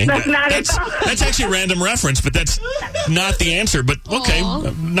 Yeah, okay. That's actually a random reference, but that's not the answer. But okay,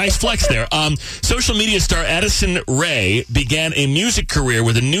 nice flex there. Social media star Addison Rae began a music career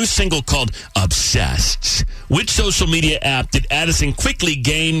with a new single called Obsessed. Which social media app did Addison quickly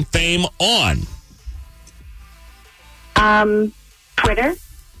gain fame on? Twitter.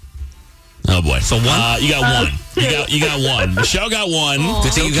 Oh boy! So one. You got one. You got one. Michelle got one.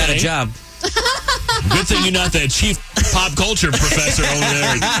 Good thing you got a job. Good thing you're not that chief pop culture professor over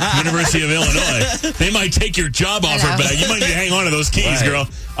there at University of Illinois. They might take your job offer back. You might need to hang on to those keys, girl.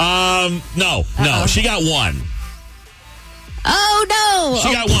 No. She got one. Oh, no.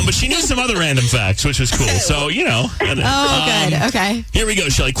 She got one, but she knew some other random facts, which was cool. So, you know. Good. Okay. Here we go,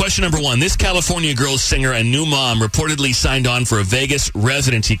 Shelley. Question number 1. This California girls singer and new mom reportedly signed on for a Vegas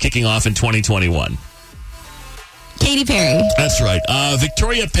residency kicking off in 2021. Katy Perry. That's right.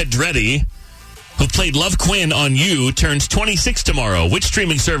 Victoria Pedretti, who played Love Quinn on You, turns 26 tomorrow. Which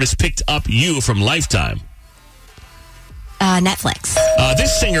streaming service picked up You from Lifetime? Netflix.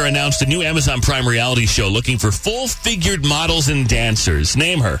 This singer announced a new Amazon Prime reality show looking for full-figured models and dancers.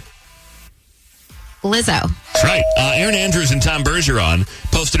 Name her. Lizzo. That's right. Aaron Andrews and Tom Bergeron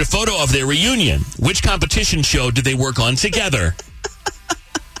posted a photo of their reunion. Which competition show did they work on together?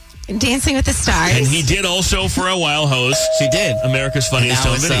 Dancing with the Stars. And he did also, for a while, host. She did. America's Funniest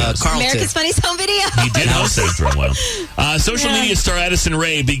Home Videos. America's Funniest Home Video. He did host that for a while. Social media star Addison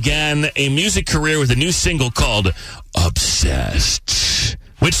Rae began a music career with a new single called Obsessed.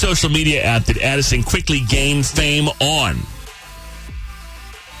 Which social media app did Addison quickly gain fame on?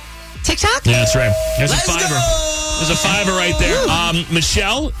 TikTok? Yeah, that's right. There's a $5. There's a $5 right there.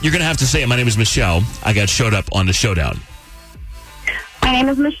 Michelle, you're going to have to say it. My name is Michelle. I got showed up on the Showdown. My name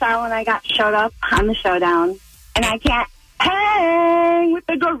is Michelle, and I got showed up on the Showdown. And I can't hang with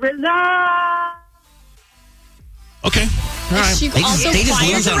the gorilla. Okay. All right. She also they just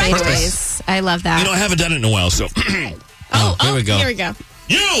fired lose on right purpose. ways. I love that. You know, I haven't done it in a while, so. Here we go. Here we go.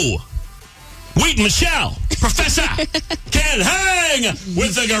 You, Wheaton Michelle, Professor, can hang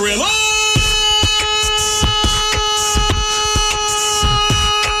with the gorilla.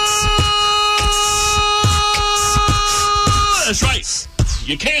 That's right.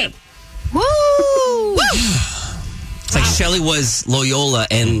 You can. Woo! It's like Shelley was Loyola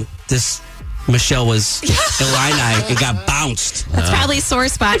and this Michelle was Illini and got bounced. That's probably a sore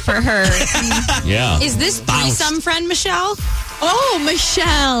spot for her. Yeah. Is this threesome friend Michelle? Oh,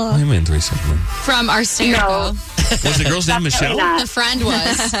 Michelle. I'm in threesome. From our stereo. Was the girl's name Michelle? The friend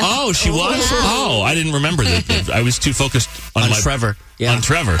was. Oh, she was? Yeah. Oh, I didn't remember that. I was too focused on Trevor. Yeah. On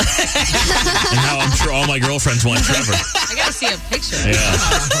Trevor. And how I'm sure all my girlfriends want Trevor. I gotta see a picture.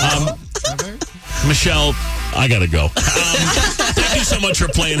 Yeah. Michelle, I gotta go. Thank you so much for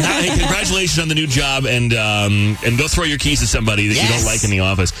playing. Hey, congratulations on the new job, and go throw your keys to somebody that you don't like in the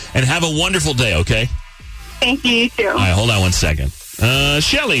office. And have a wonderful day, okay? Thank you, you too. All right, hold on one second.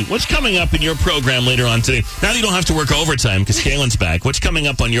 Shelley, what's coming up in your program later on today? Now that you don't have to work overtime because Kaylin's back, what's coming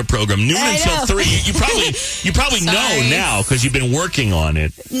up on your program? Noon until 3. You probably know now because you've been working on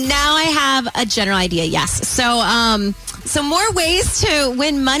it. Now I have a general idea, yes. So more ways to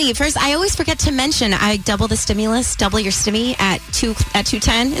win money. First, I always forget to mention I double the stimulus, double your stimmy at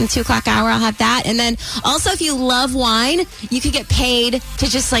 2:10 in the 2 o'clock hour. I'll have that. And then also if you love wine, you could get paid to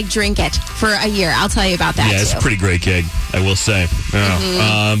just like drink it for a year. I'll tell you about that. Yeah, it's a pretty great gig, I will say.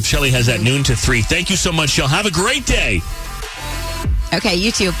 Shelley has that noon to 3. Thank you so much, Shell. Have a great day. Okay,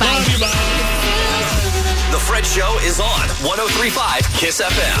 you too. Bye. Love you, bye. The Fred Show is on 103.5 KISS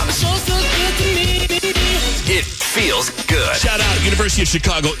FM. It feels good. Shout out University of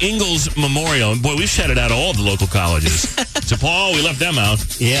Chicago Ingalls Memorial. Boy, we've shouted out all the local colleges. DePaul, we left them out.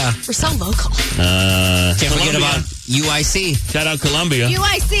 Yeah. We're so local. Can't Columbia. forget about UIC. Shout out Columbia.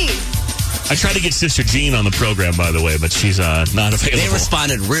 UIC. I tried to get Sister Jean on the program, by the way, but she's not available. They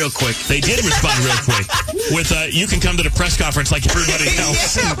responded real quick. They did respond real quick with, you can come to the press conference like everybody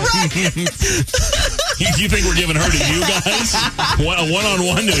else. You think we're giving her to you guys? A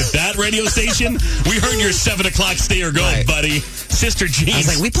one-on-one to that radio station? We heard your 7 o'clock stay or go, buddy. Sister Jean. I was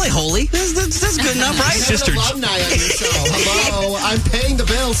like, we play holy? That's good enough, right? Sister alumni on your show. Hello, I'm paying the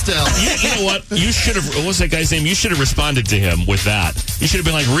bill still. You know what? You should have, what was that guy's name? You should have responded to him with that. You should have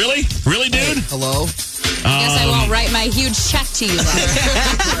been like, really? Really, dude? Hey, hello? I guess I won't write my huge check to you,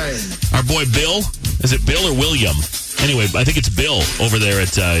 though. Our boy Bill. Is it Bill or William? Anyway, I think it's Bill over there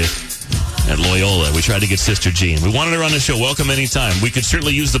at Loyola. We tried to get Sister Jean. We wanted her on the show. Welcome anytime. We could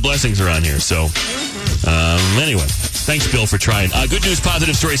certainly use the blessings around here. So, anyway, thanks, Bill, for trying. Good news,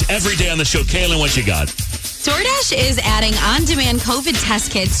 positive stories every day on the show. Kaylin, what you got? DoorDash is adding on-demand COVID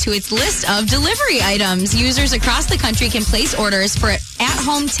test kits to its list of delivery items. Users across the country can place orders for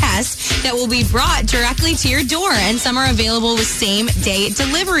at-home tests that will be brought directly to your door, and some are available with same-day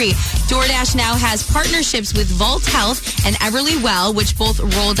delivery. DoorDash now has partnerships with Vault Health and Everly Well, which both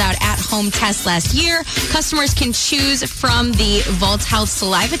rolled out at-home tests last year. Customers can choose from the Vault Health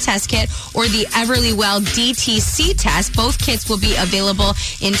Saliva Test Kit or the Everly Well DTC test. Both kits will be available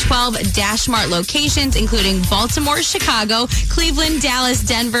in 12 DashMart locations, including Baltimore, Chicago, Cleveland, Dallas,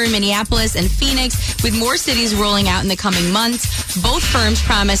 Denver, Minneapolis, and Phoenix, with more cities rolling out in the coming months. Both firms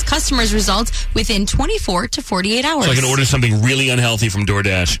promise customers results within 24 to 48 hours. So I can order something really unhealthy from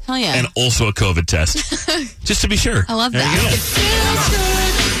DoorDash. Hell yeah. And also a COVID test. Just to be sure. I love there that.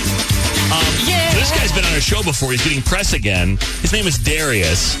 This guy's been on our show before. He's getting press again. His name is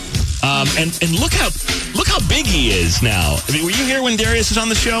Darius. And look how big he is now. I mean, were you here when Darius was on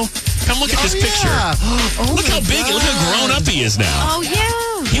the show? Come look at this picture. Look how big, look how grown up he is now. Oh, yeah.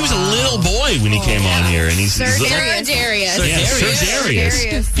 He was a little boy when he came on here, and he's Sir Darius.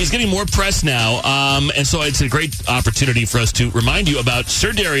 He's getting more press now, and so it's a great opportunity for us to remind you about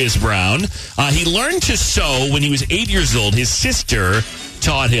Sir Darius Brown. He learned to sew when he was 8 years old. His sister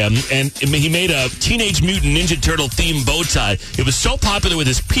taught him, and he made a Teenage Mutant Ninja Turtle themed bow tie. It was so popular with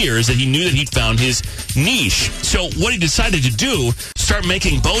his peers that he knew that he'd found his niche. So what he decided to do, start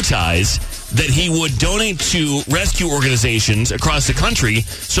making bow ties that he would donate to rescue organizations across the country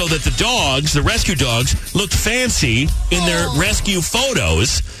so that the rescue dogs, looked fancy in their rescue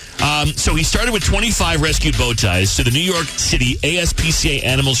photos. So he started with 25 rescued bow ties to the New York City ASPCA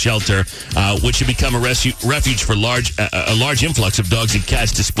Animal Shelter, which had become a refuge for a large influx of dogs and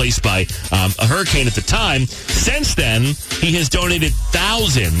cats displaced by a hurricane at the time. Since then, he has donated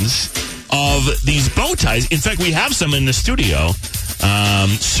thousands of these bow ties. In fact, we have some in the studio.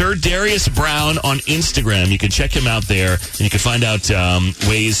 Sir Darius Brown on Instagram. You can check him out there, and you can find out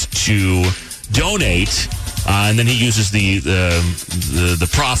ways to donate. And then he uses the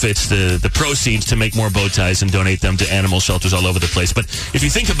profits, the proceeds to make more bow ties and donate them to animal shelters all over the place. But if you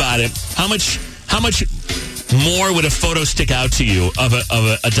think about it, how much more would a photo stick out to you of an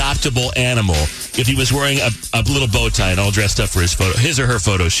adoptable animal if he was wearing a little bow tie and all dressed up for his or her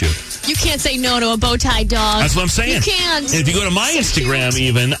photo shoot? You can't say no to a bow tie dog. That's what I'm saying. You can't. And if you go to my Instagram,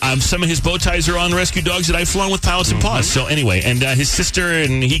 even some of his bow ties are on rescue dogs that I've flown with Pilots and Paws. So anyway, and his sister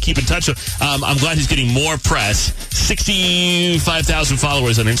and he keep in touch. So I'm glad he's getting more press. 65,000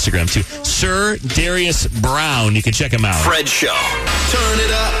 followers on Instagram too. Sir Darius Brown. You can check him out. Fred Show. Turn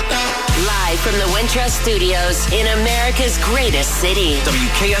it up. Live from the Wintrust Studios in America's greatest city.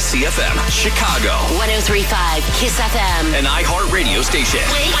 WKSC-FM, Chicago. 103.5 KISS FM. An iHeartRadio station.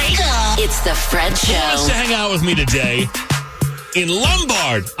 Wake up. It's the Fred Show. Who wants to hang out with me today in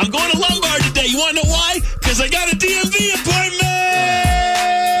Lombard? I'm going to Lombard today. You want to know why? Because I got a DMV appointment.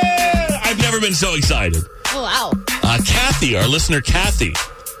 I've never been so excited. Oh, wow. Kathy, our listener Kathy.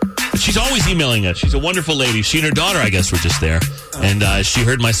 She's always emailing us. She's a wonderful lady. She and her daughter, I guess, were just there. And she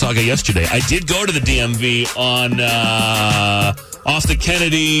heard my saga yesterday. I did go to the DMV on off the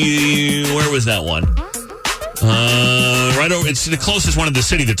Kennedy. Where was that one? Right over. It's the closest one in the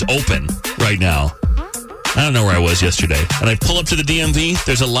city that's open right now. I don't know where I was yesterday. And I pull up to the DMV.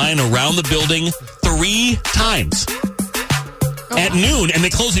 There's a line around the building 3 times. At noon, and they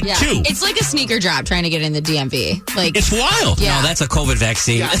close at 2. It's like a sneaker drop trying to get in the DMV. Like, it's wild. Yeah. No, that's a COVID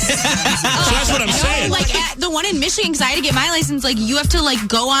vaccine. So that's what I'm saying. Like at the one in Michigan, because I had to get my license, like you have to like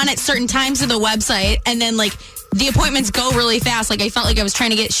go on at certain times of the website, and then like the appointments go really fast. Like I felt like I was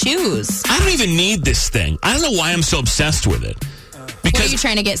trying to get shoes. I don't even need this thing. I don't know why I'm so obsessed with it. Because what are you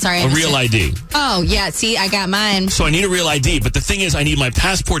trying to get? Sorry, a real ID. Oh, yeah. See, I got mine. So I need a real ID. But the thing is, I need my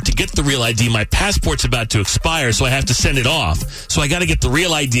passport to get the real ID. My passport's about to expire, so I have to send it off. So I got to get the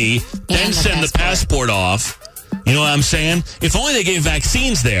real ID, then send the passport off. You know what I'm saying? If only they gave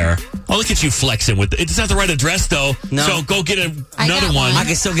vaccines there, Oh, look at you flexing with it. It's not the right address, though. No. So go get another one. I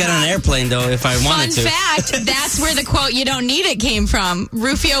can still get on an airplane, though, if I wanted to. Fun fact, that's where the quote, "you don't need it," came from.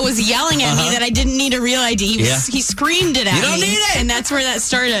 Rufio was yelling at me that I didn't need a real ID. He screamed it at me. You don't need it! And that's where that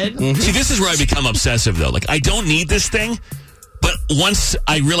started. See, this is where I become obsessive, though. Like, I don't need this thing, but once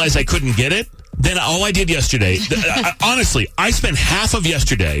I realized I couldn't get it, then all I did yesterday, honestly, I spent half of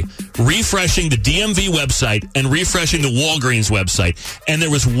yesterday refreshing the DMV website and refreshing the Walgreens website. And there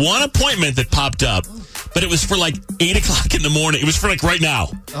was one appointment that popped up, but it was for like 8 o'clock in the morning. It was for like right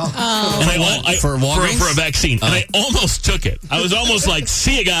now. Oh. And For Walgreens? For a vaccine. And I almost took it. I was almost like,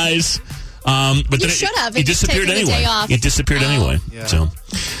 see you guys. But You then should have. it disappeared Taken the anyway. day off. It disappeared anyway. Yeah. So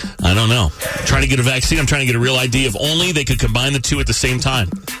I don't know. I'm trying to get a vaccine. I'm trying to get a real ID. If only they could combine the two at the same time.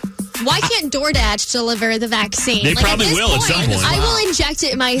 Why can't DoorDash deliver the vaccine? They probably at this will at some point. I will inject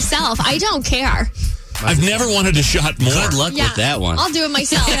it myself. I don't care. I've never wanted a shot more. Good luck with that one. I'll do it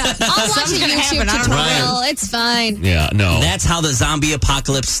myself. I'll watch a Something's gonna YouTube happen. I don't know. tutorial. It's fine. Yeah, no. That's how the zombie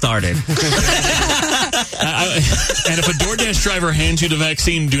apocalypse started. And if a DoorDash driver hands you the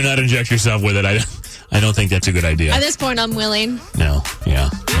vaccine, do not inject yourself with it. I don't think that's a good idea. At this point, I'm willing. No, yeah.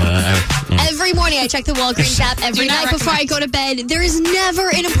 Every morning, I check the Walgreens app every night before I go to bed. There is never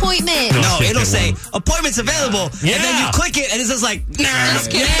an appointment. No, it'll say appointments available, Yeah. and then you click it, and it says like, nah.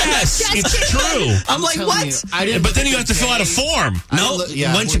 Yes, it's true. I'm like, what? But then you have to fill out a form. No,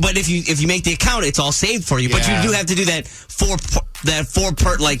 but if you make the account, it's all saved for you. But you do have to do that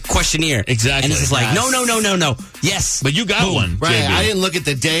four-part like questionnaire. Exactly. And it's just like, no. Yes. But you got one. Right. JB. I didn't look at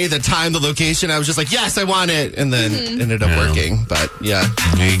the day, the time, the location. I was just like, yes, I want it. And then ended up working. But yeah.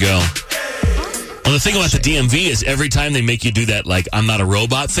 There you go. Well, the thing about the DMV is every time they make you do that, like, I'm not a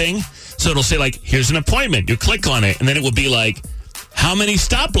robot thing. So it'll say, like, here's an appointment. You click on it, and then it will be like, how many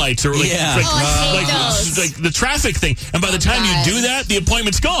stoplights are like, I hate those. like the traffic thing. And by the time you do that, the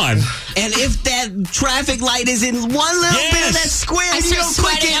appointment's gone. And if that traffic light is in one little bit of that square, I and you start don't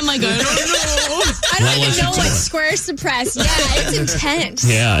click sweating. it, I'm like, I don't even know what squares to press. Yeah, it's intense.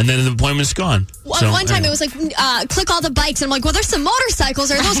 Yeah, and then the appointment's gone. One time it was like, click all the bikes. And I'm like, well, there's some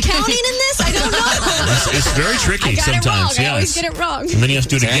motorcycles. Are those counting in this? I don't know. It's very tricky I got sometimes. it wrong. I always get it wrong. And then you have to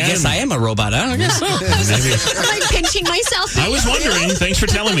do it again. I guess I am a robot. I don't guess so. I'm like pinching myself. I was wondering. Thanks for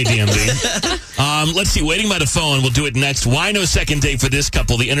telling me, DMV. Let's see. Waiting by the phone. We'll do it next. Why no second date for this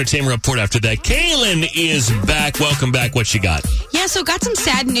couple? The entertainment report after that. Kaylin is back. Welcome back. What you got? Yeah, so got some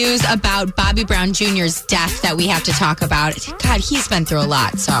sad news about Bobby Brown Jr.'s death that we have to talk about. God, he's been through a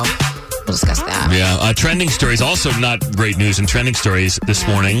lot, so we'll discuss that. Yeah, trending stories. Also not great news in trending stories this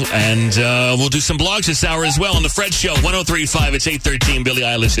morning. And we'll do some blogs this hour as well on The Fred Show. 103.5. It's 8:13. Billie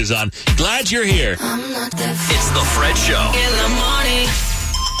Eilish is on. Glad you're here. It's The Fred Show. In the morning.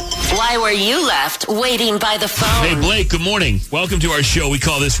 Why were you left waiting by the phone? Hey, Blake, good morning. Welcome to our show. We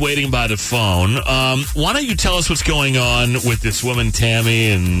call this Waiting by the Phone. Why don't you tell us what's going on with this woman,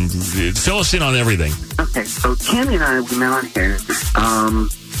 Tammy, and fill us in on everything. Okay, so Tammy and I, we met on Hinge.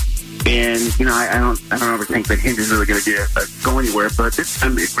 And, you know, I don't ever think that Hinge is really going to go anywhere, but this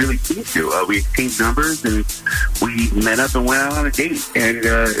time it really seemed to. We exchanged numbers, and we met up and went out on a date, and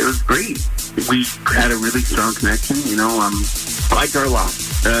it was great. We had a really strong connection, you know. I liked her a lot.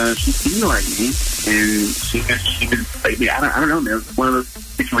 She seemed like me, and she was like me. I don't know, man. It was one of those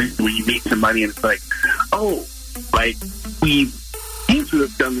situations where you meet somebody, and it's like, oh, like, we seem to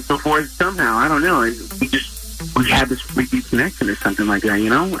have done this before somehow. I don't know. We had this freaky connection or something like that,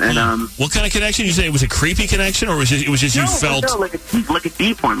 you know? And what kind of connection? You say it was a creepy connection, or was it just you felt? No, like a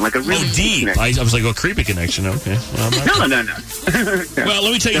deep one, like a really deep. I was like, creepy connection. Okay. Well, no. Well,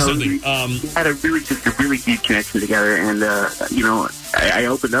 let me tell you something. We had a really deep connection together, and you know, I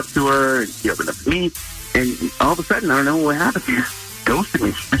opened up to her, and she opened up to me, and all of a sudden, I don't know what happened. She just ghosted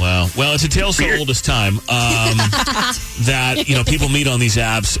me. Wow. Well, it's a tale so old as time that, you know, people meet on these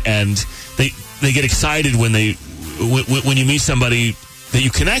apps, and they get excited when you meet somebody that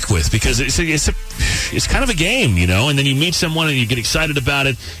you connect with, because it's kind of a game, you know, and then you meet someone and you get excited about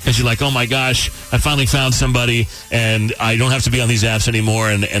it because you're like, oh my gosh, I finally found somebody and I don't have to be on these apps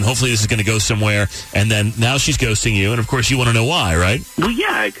anymore, and hopefully this is going to go somewhere, and then now she's ghosting you, and of course you want to know why, right? Well,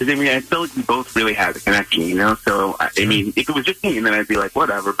 yeah, because I mean, I feel like we both really had a connection, you know, so I mean, if it was just me, then I'd be like,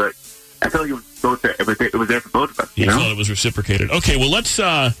 whatever, but I feel like it was there for both of us, you know? thought it was reciprocated. Okay, well, let's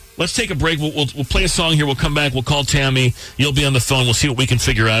take a break. We'll play a song here. We'll come back. We'll call Tammy. You'll be on the phone. We'll see what we can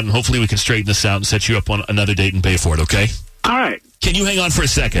figure out, and hopefully we can straighten this out and set you up on another date and pay for it, okay? All right. Can you hang on for a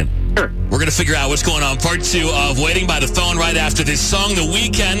second? Sure. We're going to figure out what's going on. Part 2 of Waiting by the Phone right after this song, The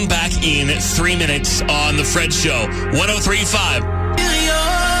Weeknd, back in 3 minutes on The Fred Show. 103.5.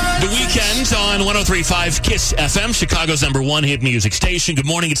 The Weekend on 103.5 KISS FM, Chicago's #1 hit music station. Good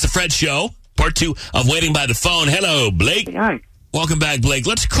morning, it's the Fred Show. Part 2 of Waiting by the Phone. Hello, Blake. Hi. Welcome back, Blake.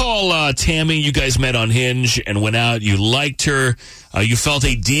 Let's call Tammy. You guys met on Hinge and went out. You liked her. You felt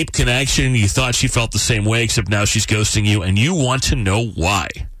a deep connection. You thought she felt the same way, except now she's ghosting you, and you want to know why.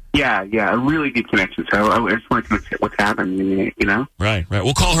 Yeah, a really deep connection. So I just wanted to know what's happening, you know? Right.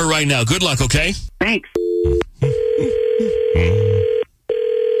 We'll call her right now. Good luck, okay? Thanks.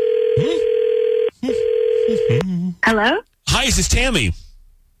 Hello? Hi, is this Tammy?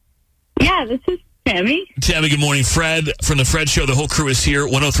 Yeah, this is Tammy. Tammy, good morning. Fred from the Fred Show. The whole crew is here.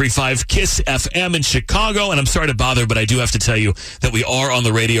 103.5 KISS FM in Chicago. And I'm sorry to bother, but I do have to tell you that we are on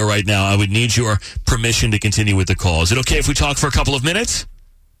the radio right now. I would need your permission to continue with the call. Is it okay if we talk for a couple of minutes?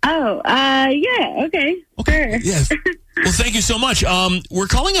 Oh, yeah, okay. Sure. Yes. Well, thank you so much. We're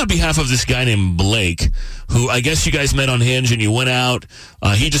calling on behalf of this guy named Blake, who I guess you guys met on Hinge and you went out.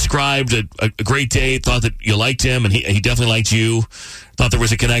 He described a great date, thought that you liked him, and he definitely liked you, thought there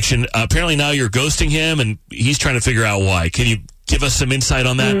was a connection. Apparently now you're ghosting him, and he's trying to figure out why. Can you give us some insight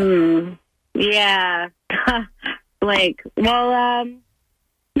on that? Yeah. Blake. Well,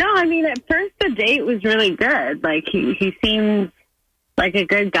 no, I mean, at first the date was really good. Like, he seemed like a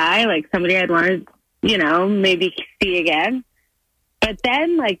good guy, like somebody I'd want to, maybe see again. But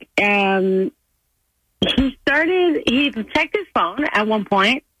then, he checked his phone at one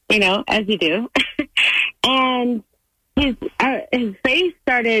point, as you do. And his face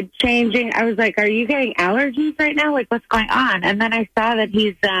started changing. I was like, are you getting allergies right now? Like, what's going on? And then I saw that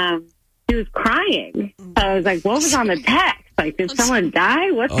he was crying. So I was like, what was on the text? Like, did someone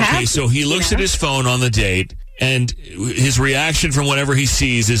die? What's happening? Okay, so he looks at his phone on the date, and his reaction from whatever he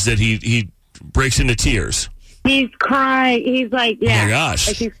sees is that he breaks into tears. He's crying. He's like, yeah. Oh my gosh.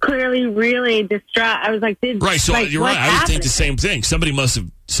 Like, he's clearly really distraught. I was like, right, so you're right. I would think the same thing.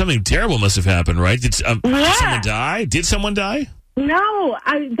 Something terrible must have happened, right? Did someone die? Did someone die? No.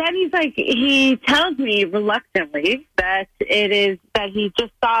 Then he tells me reluctantly that he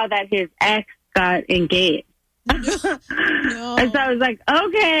just saw that his ex got engaged. No. And so I was like,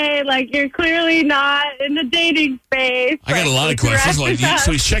 okay, like, you're clearly not in the dating space. I got a lot of questions.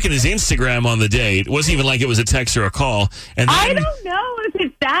 So he's checking his Instagram on the date. It wasn't even like it was a text or a call. And then, I don't know if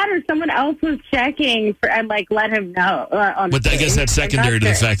it's that or someone else was checking and let him know. But I guess that's secondary to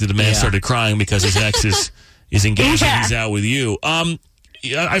the fact that the man started crying because his ex is engaged and he's out with you.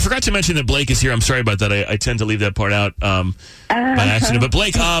 I forgot to mention that Blake is here. I'm sorry about that. I tend to leave that part out by accident. But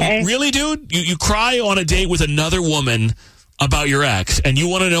Blake, really, dude? You cry on a date with another woman about your ex, and you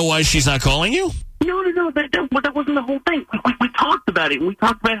want to know why she's not calling you? No. That wasn't the whole thing. We talked about it, and we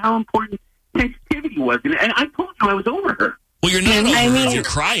talked about how important sensitivity was. And I told you I was over her. Well, you're not over her if you're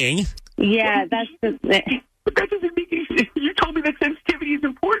crying. Yeah, that's the thing. But that doesn't make any sense. You told me that sensitivity is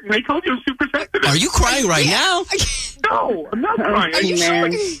important. I told you I'm super sensitive. Are you crying right now? No, I'm not crying. Are you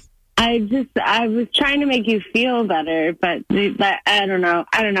sure? I was trying to make you feel better, but I don't know.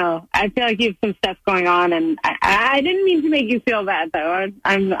 I feel like you have some stuff going on, and I didn't mean to make you feel bad, though.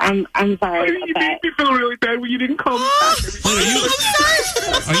 I'm sorry about you that. made me feel really bad when you didn't call me back.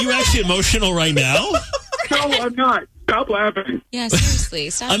 Are you actually emotional right now? No, I'm not. Stop laughing. Yeah, seriously.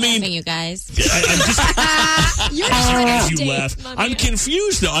 Stop laughing, you guys. You laugh. I'm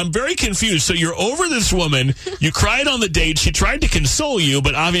confused, though. I'm very confused. So you're over this woman. You cried on the date. She tried to console you,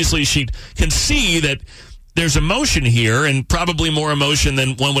 but obviously she can see that there's emotion here, and probably more emotion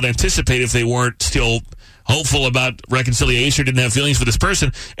than one would anticipate if they weren't still hopeful about reconciliation or didn't have feelings for this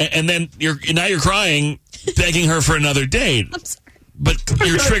person. And then now you're crying, begging her for another date. But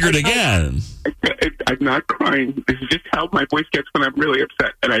you're triggered again. I'm not crying. This is just how my voice gets when I'm really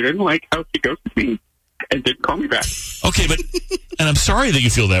upset. And I didn't like how she ghosted me and didn't call me back. Okay, and I'm sorry that you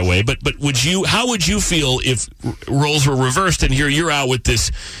feel that way, but how would you feel if roles were reversed and here you're out with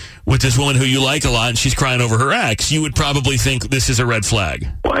this woman who you like a lot and she's crying over her ex? You would probably think this is a red flag.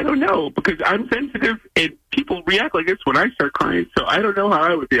 Well, I don't know, because I'm sensitive and people react like this when I start crying, so I don't know how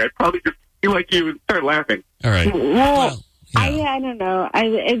I would be. I'd probably just be like you and start laughing. All right. Well, I don't know.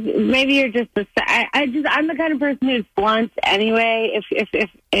 Maybe you're just I'm the kind of person who's blunt anyway.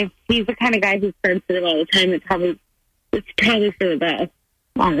 If he's the kind of guy who's sensitive all the time, it's probably for the best,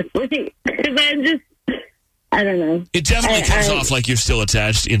 honestly. Because I don't know. It definitely comes off like you're still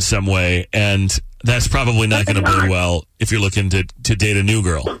attached in some way, and that's probably not going to bode well if you're looking to date a new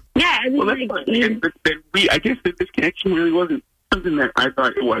girl. Yeah, I mean, I guess that this connection really wasn't something that I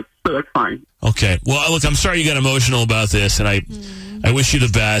thought it was, so that's fine. Okay. Well, look, I'm sorry you got emotional about this, and I wish you the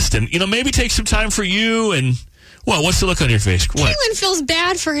best. And, maybe take some time for you and What? What's the look on your face? What? Caitlin feels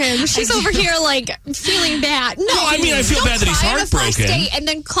bad for him. She's over here like feeling bad. No, I mean I feel bad that he's cry on a heartbroken. first date and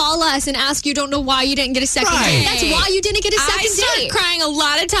then call us and ask you don't know why you didn't get a second date. That's why you didn't get a second I start date. crying a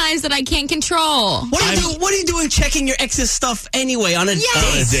lot of times that I can't control. What are you doing checking your ex's stuff anyway on a date?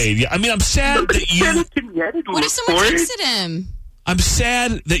 On a date. Yeah. I mean, I'm sad that you. What if someone texted him? I'm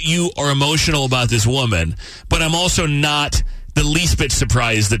sad that you are emotional about this woman, but I'm also not the least bit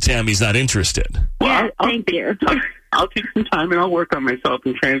surprised that Tammy's not interested. Yeah, thank you. I'll take some time and I'll work on myself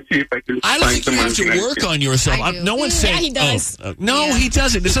and try and see if I can I don't find think you have someone to work on yourself. I do. No one's saying. he does. No, he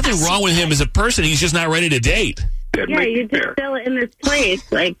doesn't. There's nothing wrong with him as a person. He's just not ready to date. that Yeah, might be you're just fair. still in this place.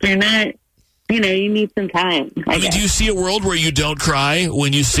 Like, you're not, you need some time. I mean, do you see a world where you don't cry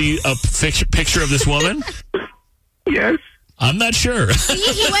when you see a picture of this woman? Yes. I'm not sure.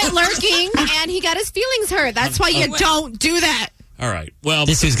 He went lurking and he got his feelings hurt. That's why you don't do that. All right. Well,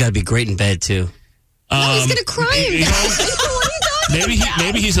 This dude's got to be great in bed, too. He's going to cry. you know,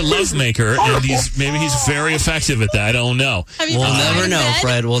 maybe he's a lovemaker and he's very effective at that. I don't know. We'll never know,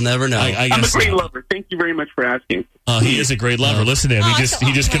 Fred. We'll never know. I I'm a guess great not. lover. Thank you very much for asking. He is a great lover. Listen to him.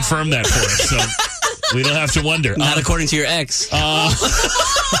 He just confirmed that for us. So we don't have to wonder. Not according to your ex. Oh,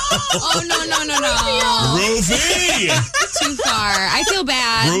 no. Roofie! Too far. I feel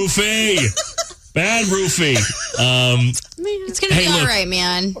bad. Roofie! Bad Roofie. It's going to be all right,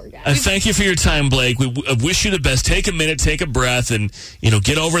 man. Thank you for your time, Blake. We wish you the best. Take a minute, take a breath, and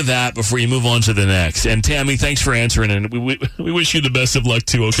get over that before you move on to the next. And Tammy, thanks for answering, and we wish you the best of luck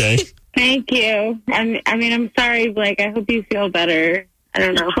too. Okay. Thank you. I'm sorry, Blake. I hope you feel better. I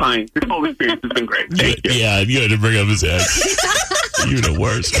don't know. It's fine. This whole experience has been great. Thank you. Yeah, you had to bring up his ex. You're the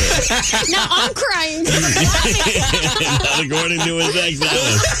worst. Now I'm crying. Not according to his ex, that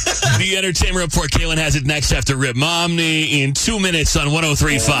was. The Entertainment Report. Kaylin has it next after Rip Momney in 2 minutes on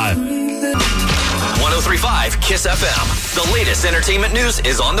 103.5. 103.5 KISS FM. The latest entertainment news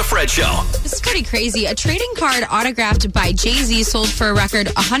is on The Fred Show. This is pretty crazy. A trading card autographed by Jay-Z sold for a record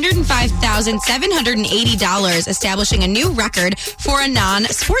 $105,780, establishing a new record for a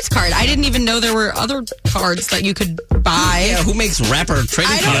non-sports card. I didn't even know there were other cards that you could buy. Yeah, who makes rapper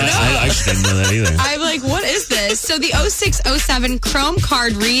trading cards? I actually didn't know that either. I'm like, what is this? So the 0607 Chrome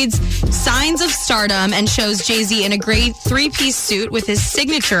card reads Signs of Stardom and shows Jay-Z in a gray 3-piece suit with his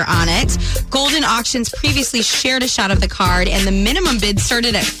signature on it. Golden Auctions previously shared a shot of the card, and the minimum bid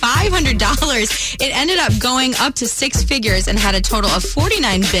started at $500. It ended up going up to 6 figures and had a total of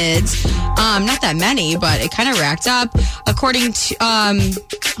 49 bids. Not that many, but it kind of racked up. According to,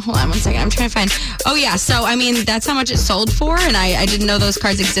 hold on one second, I'm trying to find. Oh yeah, so I mean that's how much it sold for, and I didn't know those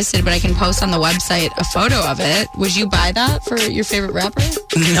cards existed, but I can post on the website a photo of it. Would you buy that for your favorite rapper?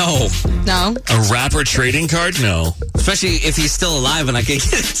 No. No. A rapper trading card? No. Especially if he's still alive and I can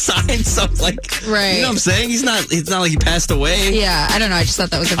get it signed. So like, right. You know what I'm saying? It's not like he passed away. Yeah, I don't know. I just thought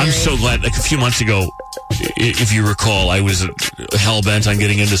that was a very... I'm so glad. Like a few months ago, if you recall, I was hell bent on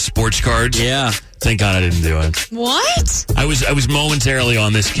getting into sports cards. Yeah. Thank God I didn't do it. What? I was momentarily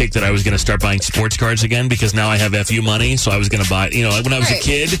on this kick that I was going to start buying sports cards again because now I have FU money, so I was going to buy. When I was a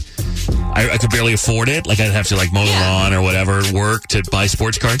kid, I could barely afford it. Like I'd have to mow the lawn or whatever, work to buy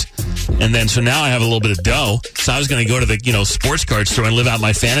sports cards. And then so now I have a little bit of dough, so I was going to go to the sports card store and live out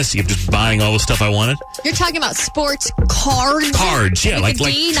my fantasy of just buying all the stuff I wanted. You're talking about sports cards? Cards, yeah, like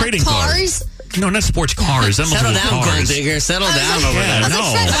trading cards. No, not sports cars. Settle down, gold digger. Settle down over there. No.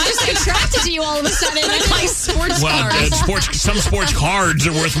 I'm just attracted to you all of a sudden. Like sports cards. Some sports cards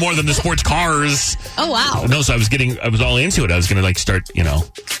are worth more than the sports cars. Oh, wow. No, so I was all into it. I was going to start,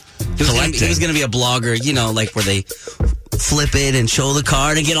 collecting. He was going to be a blogger, like where they flip it and show the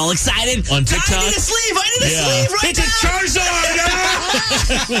card and get all excited. On TikTok? I need a sleeve right it's now. It's a Charizard!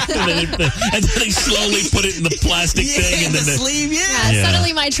 And then they slowly put it in the plastic thing. And then the sleeve,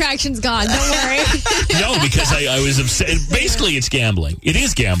 Suddenly my attraction's gone. Don't worry. No, because I was upset. Basically, it's gambling. It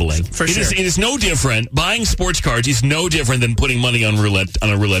is gambling. For sure. It is no different. Buying sports cards is no different than putting money on a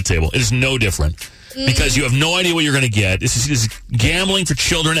roulette table. It is no different. Because you have no idea what you're going to get. This is gambling for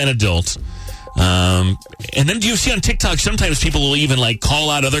children and adults. And then you see on TikTok, sometimes people will even call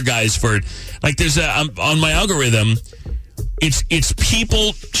out other guys for there's on my algorithm, it's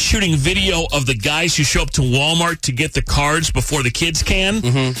people shooting video of the guys who show up to Walmart to get the cards before the kids can.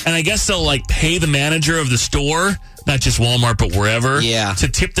 Mm-hmm. And I guess they'll pay the manager of the store, not just Walmart, but wherever, to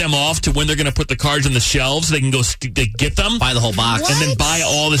tip them off to when they're going to put the cards on the shelves. So they can go get them, buy the whole box, and then buy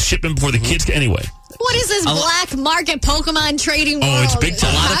all the shipment before the kids can. Anyway. What is this black market Pokemon trading world? Oh, it's big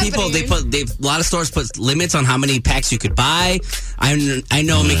time. A lot of people, a lot of stores put limits on how many packs you could buy. I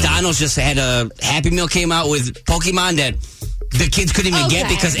know McDonald's just had a Happy Meal came out with Pokemon that the kids couldn't even get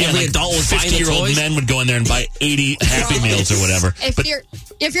because every adult was buying the 50-year-old toys. men would go in there and buy 80 Happy Meals or whatever.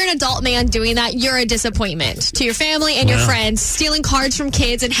 If you're an adult man doing that, you're a disappointment to your family and your friends. Stealing cards from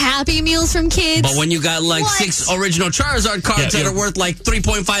kids and Happy Meals from kids. But when you got like 6 original Charizard cards that are worth like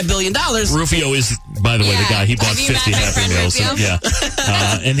 $3.5 billion. Rufio is, by the way, the guy. He bought 50 Happy Meals.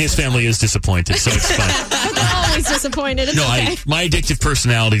 And his family is disappointed, so it's fine. They're always disappointed. It's okay. My addictive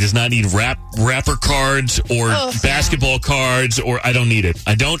personality does not need rapper cards or basketball cards, or I don't need it.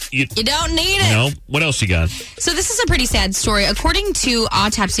 You don't need it. No. What else you got? So this is a pretty sad story. According to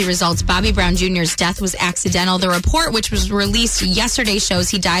autopsy results, Bobby Brown Jr.'s death was accidental. The report, which was released yesterday, shows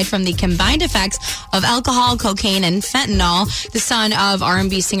he died from the combined effects of alcohol, cocaine, and fentanyl. The son of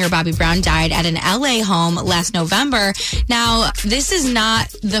R&B singer Bobby Brown died at an LA home last November. Now, this is not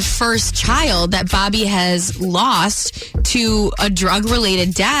the first child that Bobby has lost to a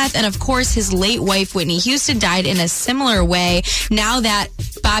drug-related death. And of course, his late wife, Whitney Houston, died in a similar way. Now that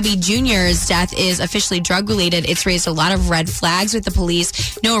Bobby Jr.'s death is officially drug-related, it's raised a lot of red flags with the police.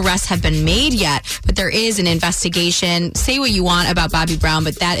 No arrests have been made yet, but there is an investigation. Say what you want about Bobby Brown,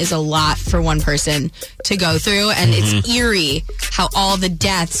 but that is a lot for one person to go through. And it's eerie how all the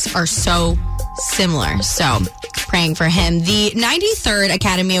deaths are so similar. So, praying for him. The 93rd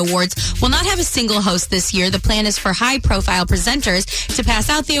Academy Awards will not have a single host this year. The plan is for high-profile presenters to pass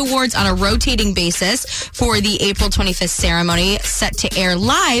out the awards on a rotating basis for the April 25th ceremony, set to air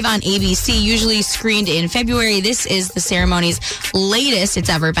live on ABC, usually screened in February. This is the ceremony's latest it's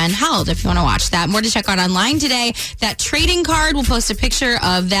ever been held, if you want to watch that. More to check out online today. That trading card, we'll post a picture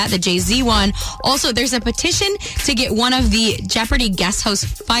of that, the Jay-Z one. Also, there's a petition to get one of the Jeopardy guest hosts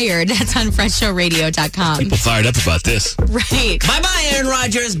fired. That's on FreshShowRadio.com. People fired up about this. Right. Bye-bye, Aaron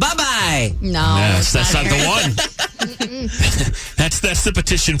Rodgers. Bye-bye. No. Yes, that's not the one. That's the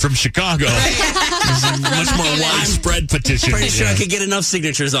petition from Chicago. It's a much more widespread petition. Pretty sure I could get enough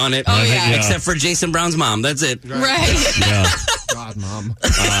signatures on it. Except for Jason Brown's mom. That's it. Right. Yeah. God, Mom.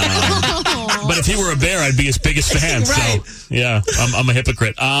 But if he were a bear, I'd be his biggest fan. Right. So, yeah, I'm a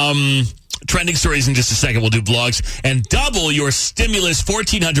hypocrite. Trending stories in just a second. We'll do blogs and double your stimulus,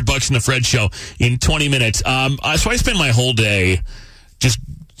 $1,400 in the Fred Show in 20 minutes. So I spend my whole day just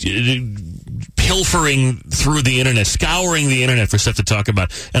pilfering through the internet, scouring the internet for stuff to talk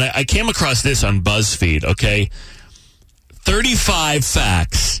about. And I came across this on BuzzFeed, okay? 35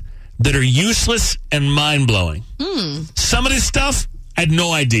 facts that are useless and mind-blowing. Some of this stuff, I had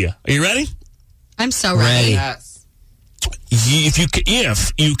no idea. Are you ready? I'm so ready. Yes. If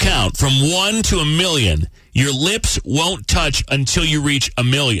you count from 1 to 1 million, your lips won't touch until you reach 1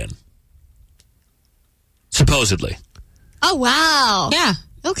 million. Supposedly. Oh, wow. Yeah.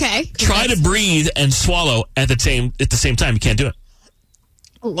 Okay. Try to breathe and swallow at the same time. You can't do it.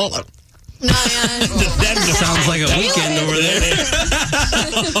 That sounds like a weekend over there.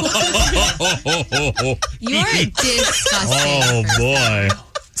 You're disgusting. Oh, boy.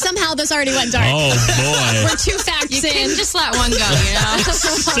 Somehow this already went dark. Oh, boy. We're 2 facts You in. can just let one go, you know?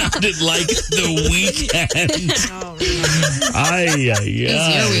 Sounded like the weekend. Ay, ay, It's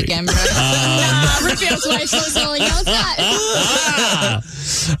your weekend, bro. Rufio's wife so silly. How's that?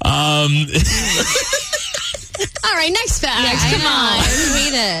 All right, next fact. Come on.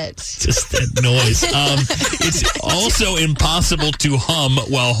 Read it. Just that noise. It's also impossible to hum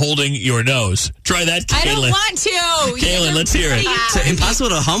while holding your nose. Try that, Kaylin. I don't want to. Kaylin, let's hear it. So impossible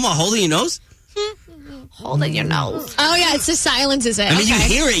to hum while holding your nose? Holding your nose. Oh, yeah, it's just silence, is it? I mean, you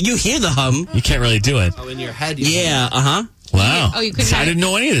hear it. You hear the hum. You can't really do it. Oh, in your head. Yeah, uh-huh. Wow. Oh, you couldn't. I didn't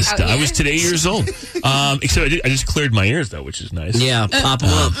know any of this stuff. I was today ears? years old. Except I just cleared my ears, though, which is nice. Yeah, pop them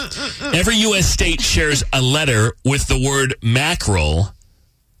up. Every U.S. state shares a letter with the word mackerel,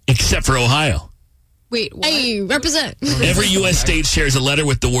 except for Ohio. Wait, what? Hey, represent. Every U.S. state shares a letter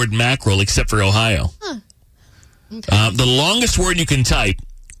with the word mackerel, except for Ohio. Okay. The longest word you can type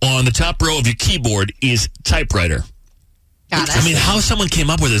on the top row of your keyboard is typewriter. Got it. I mean, how someone came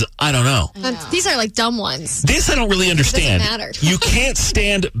up with this, I don't know. These are like dumb ones. This I don't really understand. Doesn't matter. You can't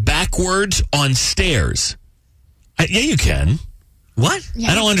stand backwards on stairs. Yeah, you can. What?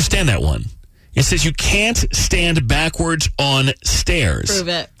 I don't understand that one. It says you can't stand backwards on stairs. Prove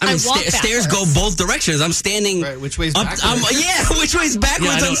it. I mean, walk stairs go both directions. I'm standing. Right, which way's up, backwards? which way's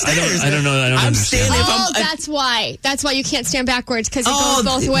backwards on stairs? I don't know. I don't I'm understand. standing. Oh, that's why. That's why you can't stand backwards, because it Oh,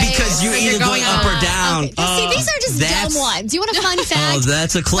 goes both ways. because you're either going up or down. Okay. See, these are just that's- dumb ones. You want a fun fact? Oh,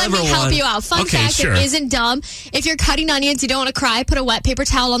 that's a clever Let me help one. you out. Fun Okay, fact sure. that isn't dumb. If you're cutting onions, you don't want to cry, put a wet paper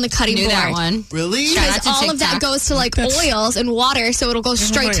towel on the cutting Knew board. that one. Really? Shout out Because to all of that TikTok. goes to like oils and water, so it'll go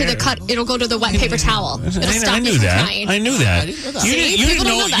straight to the cut. It'll go to the wet paper towel. It'll stop I you knew from that. crying. I knew that. You didn't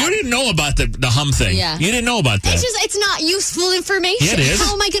know. that. You didn't know about the hum thing. Yeah. You didn't know about that. It's not useful information. Yeah, it is.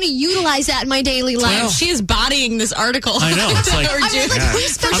 How am I going to utilize that in my daily life? Well, she is bodying this article. I know. It's like,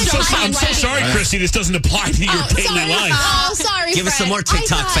 I'm so sorry, Christy. This doesn't apply to your daily life. Oh, sorry. Give us some more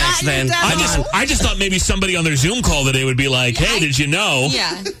TikTok facts, then. I just thought maybe somebody on their Zoom call today would be like, "Hey, did you know?"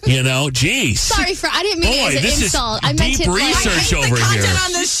 Yeah. You know, geez. Sorry, Fred. I didn't mean it as an insult. I meant deep it research over here.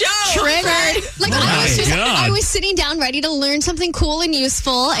 On the show. Triggered. Like I was sitting down ready to learn something cool and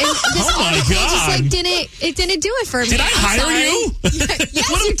useful, and this article just like didn't do it for me. Did I hire you? Yes,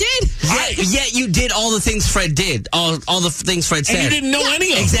 you did. Yet you did all the things Fred did. All the things Fred said. And you didn't know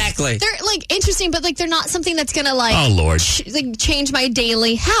any of them. Exactly. They're like interesting, but like they're not something that's gonna like oh Lord change my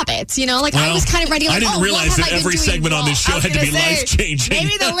daily habits. You know, like I was kind of ready. Like, I didn't realize that every segment on this show had to be life changing.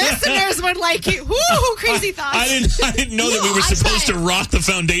 Maybe the listeners would like it. Woo, crazy thoughts. I didn't know that we were supposed to rock the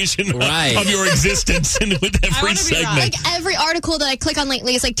foundation of your existence with every segment. Like every article that I click on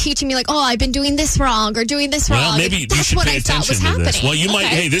lately is like teaching me like, oh, I've been doing this wrong or doing this wrong. Well, maybe you should pay attention to this. Well, you might.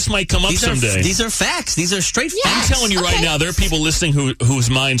 Hey, this might come up someday. These are facts. These are straight facts. I'm telling you right now, there are people listening whose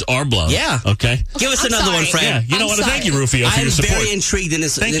minds are blown. Yeah. Okay. Give us another one, Fred. Yeah. You know what? Thank you, Rufio, for your support. I'm very intrigued in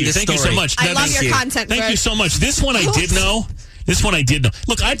this. Thank you. Thank you so much. I love your content. Thank you so much. This one I did know.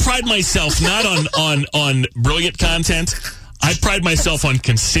 Look, I pride myself not on brilliant content. I pride myself on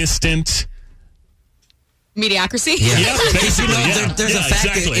consistent mediocrity. Yeah, basically. There's a fact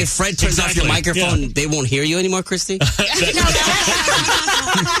that if Fred turns off your microphone, they won't hear you anymore, Christy.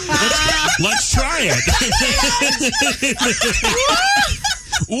 Let's try it.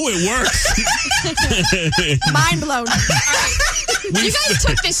 Ooh, it works. Mind blown. You guys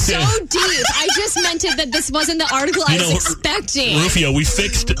took this so deep. I just meant it that this wasn't the article I was expecting. Rufio, we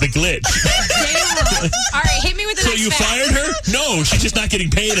fixed the glitch. All right, hit me with the next So you fact. fired her? No, she's just not getting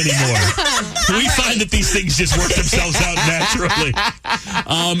paid anymore. We find that these things just work themselves out naturally.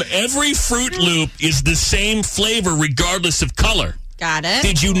 Every Fruit Loop is the same flavor regardless of color. Got it.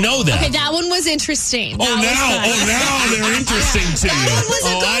 Did you know that? Okay, that one was interesting. Now they're interesting to you. That one was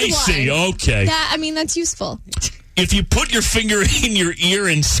a good I one. see. Okay. That's useful. If you put your finger in your ear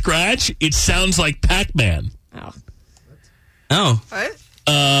and scratch, it sounds like Pac-Man. Oh. What?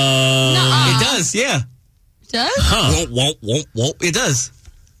 It does, yeah. Does? Huh. Won't. It does.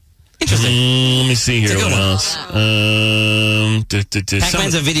 Interesting. Let me see here. What else? Pac-Man's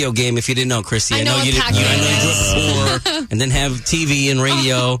a video game. If you didn't know, Christy, I know you didn't. I know you grew up poor and then have TV and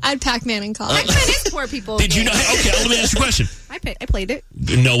radio. I had Pac-Man in college. Pac-Man is poor people. Did you know? Okay, let me ask you a question. I played it.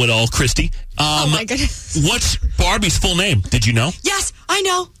 Know it all, Christy. Oh my goodness. What's Barbie's full name? Did you know? Yes, I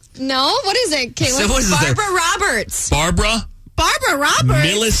know. No? What is it, Caitlin? So what is Barbara Roberts. Barbara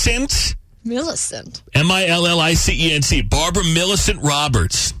Millicent. Millicent. Millicent. Barbara Millicent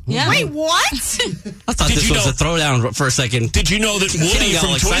Roberts. Yeah. Wait, what? I thought this was a throwdown for a second. Did you know that Woody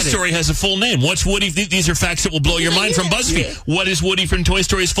from Toy Story has a full name? What's Woody? These are facts that will blow your mind from BuzzFeed. Yeah. What is Woody from Toy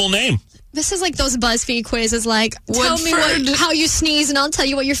Story's full name? This is like those BuzzFeed quizzes, like, tell me how you sneeze and I'll tell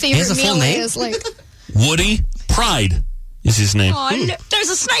you what your favorite meal is. Like Woody Pride is his name. Oh, no, there's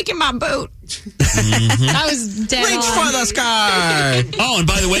a snake in my boot. That was dead Reach on. for the sky. Oh, and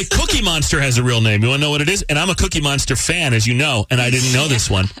by the way, Cookie Monster has a real name. You want to know what it is? And I'm a Cookie Monster fan, as you know, and I didn't know this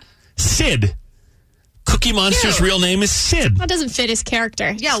one. Sid. Cookie Monster's real name is Sid. That doesn't fit his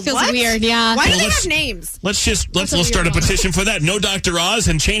character. Yeah, feels what? weird. Yeah. Why do they have names? We'll start a petition for that. No Dr. Oz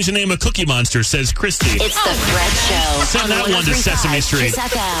and change the name of Cookie Monster, says Christy. It's the Fred Show. Send that one to Sesame Street.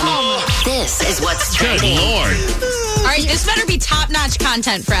 This is what's Good trending. Lord. All right, this better be top-notch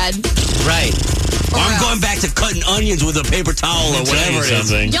content, Fred. Right. I'm going back to cutting onions with a paper towel or whatever it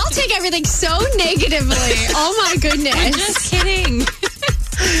is. Y'all take everything so negatively. Oh my goodness. I'm just kidding.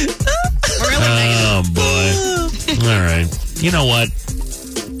 Oh, boy. All right. You know what?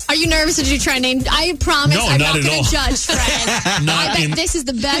 Are you nervous? Did you try and name? I promise No, I'm not not at going all. to judge Fred. I bet this is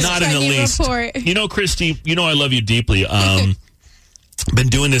the best Not in the trending least. report. You know, Christy, you know I love you deeply. Been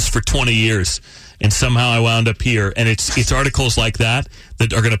doing this for 20 years, and somehow I wound up here. And it's articles like that are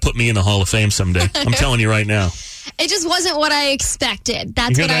going to put me in the Hall of Fame someday. I'm telling you right now. It just wasn't what I expected.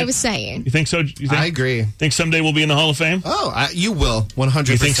 That's You hear what I that? was saying. You think so? I agree. Think someday we'll be in the Hall of Fame? Oh, you will. 100%.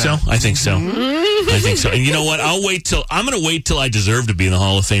 You think so? I think so. I think so. And you know what? I'm going to wait till I deserve to be in the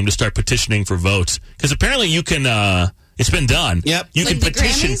Hall of Fame to start petitioning for votes. Because apparently you can, It's been done. Yep. You Like can the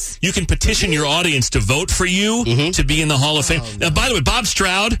petition. Grammys? You can petition your audience to vote for you to be in the Hall of Fame. Now, by the way, Bob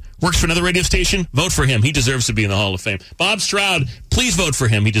Stroud works for another radio station. Vote for him. He deserves to be in the Hall of Fame. Bob Stroud, please vote for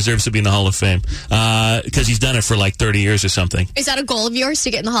him. He deserves to be in the Hall of Fame because he's done it for like 30 years or something. Is that a goal of yours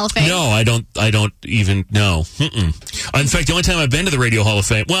to get in the Hall of Fame? No, I don't even know. In fact, the only time I've been to the Radio Hall of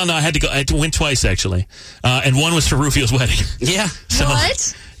Fame, well, no, I had to go. I had to win twice actually, and one was for Rufio's wedding. Yeah. So,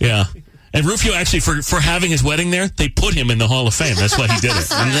 What? Yeah. And Rufio actually, for having his wedding there, they put him in the Hall of Fame. That's why he did it.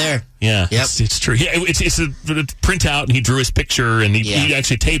 I'm there. Yeah, Yep. it's true. Yeah, it's a printout, and he drew his picture, and he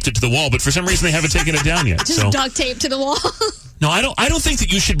actually taped it to the wall. But for some reason, they haven't taken it down yet. Just duct tape to the wall. No, I don't think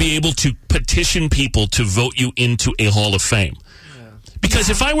that you should be able to petition people to vote you into a Hall of Fame.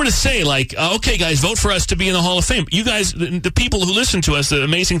 Because if I were to say, like, okay, guys, vote for us to be in the Hall of Fame, you guys, the people who listen to us, the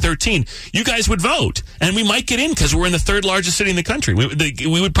Amazing 13, you guys would vote. And we might get in because we're in the third largest city in the country.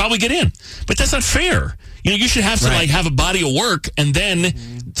 We would probably get in. But that's not fair. You should have to, have a body of work, and then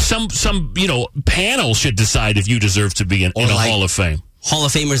some panel should decide if you deserve to be in a Hall of Fame. Hall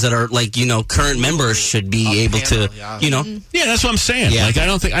of Famers that are current members should be able to, Yeah, that's what I'm saying. Yeah. Like, I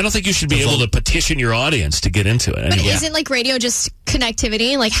don't think you should be able to petition your audience to get into it. But Anyway. isn't like radio just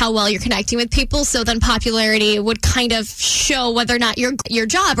connectivity, like how well you're connecting with people? So then popularity would kind of show whether or not your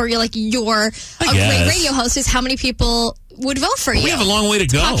job or you're a great radio host is how many people would vote for you. We have a long way to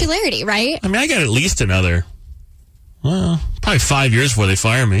go. Popularity, right? I mean, I got at least another, probably 5 years before they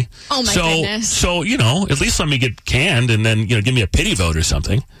fire me. Oh, my goodness. So, at least let me get canned and then, give me a pity vote or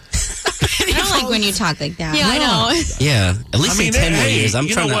something. I don't like when you talk like that. Yeah, I know. Yeah, at least in 10 more years. I'm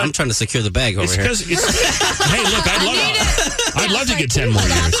you know trying what? to secure the bag over It's here. because hey, look, I'd love to get 10 more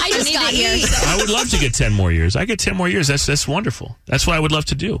years. I just got here. So. I would love to get 10 more years. I get 10 more years. That's wonderful. That's what I would love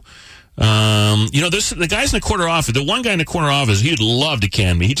to do. There's the guys in the corner office. The one guy in the corner office, he'd love to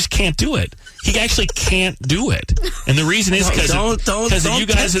can me. He just can't do it. He actually can't do it. And the reason is because of you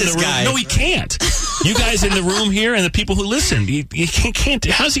guys in the room. Guy. No, he can't. You guys in the room here and the people who listen, he can't.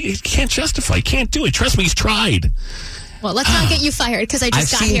 He can't justify. He can't do it. Trust me, he's tried. Well, let's not get you fired because I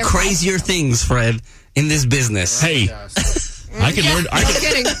just I've got seen here. crazier things, Fred, in this business. Hey, I can learn.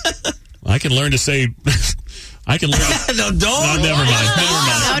 I can learn to say. I can learn. No, don't. No, never mind.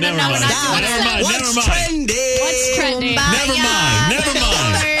 What's trending? What's trending?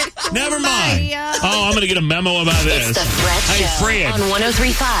 Never mind. Oh, I'm going to get a memo about this. It's the Fred Hey, Show Fred. on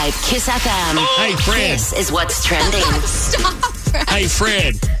 103.5 Kiss FM. Hey, Fred. This is what's trending. Stop, Fred. Hey,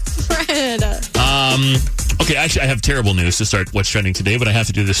 Fred. Okay, actually, I have terrible news to start what's trending today, but I have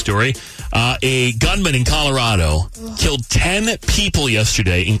to do this story. A gunman in Colorado killed 10 people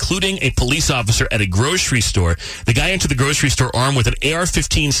yesterday, including a police officer at a grocery store. The guy entered the grocery store armed with an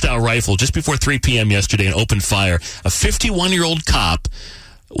AR-15 style rifle just before 3 p.m. yesterday and opened fire. A 51-year-old cop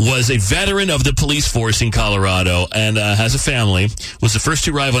was a veteran of the police force in Colorado and has a family, was the first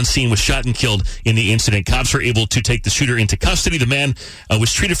to arrive on scene, was shot and killed in the incident. Cops were able to take the shooter into custody. The man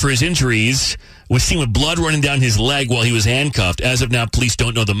was treated for his injuries, was seen with blood running down his leg while he was handcuffed. As of now, police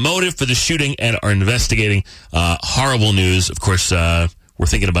don't know the motive for the shooting and are investigating. Horrible news. Of course, we're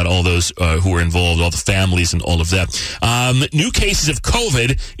thinking about all those who were involved, all the families and all of that. New cases of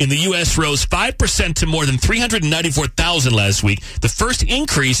COVID in the U.S. rose 5% to more than 394,000 last week. The first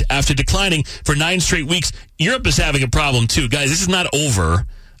increase after declining for 9 straight weeks. Europe is having a problem, too. Guys, this is not over.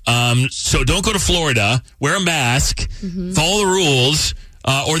 So don't go to Florida. Wear a mask. Follow the rules.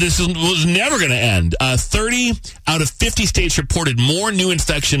 Or this was never going to end. 30 out of 50 states reported more new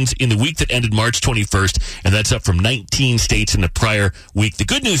infections in the week that ended March 21st, and that's up from 19 states in the prior week. The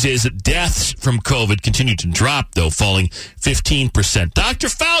good news is that deaths from COVID continue to drop, though, falling 15%. Dr.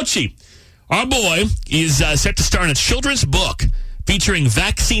 Fauci, our boy, is set to star in a children's book featuring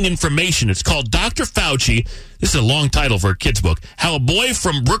vaccine information. It's called Dr. Fauci. This is a long title for a kid's book. How a Boy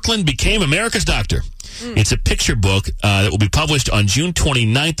from Brooklyn Became America's Doctor. It's a picture book that will be published on June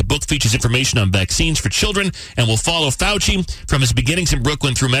 29th. The book features information on vaccines for children and will follow Fauci from his beginnings in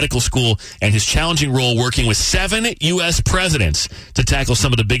Brooklyn through medical school and his challenging role working with 7 U.S. presidents to tackle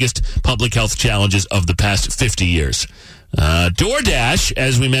some of the biggest public health challenges of the past 50 years. DoorDash,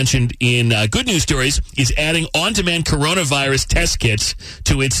 as we mentioned in Good News Stories, is adding on-demand coronavirus test kits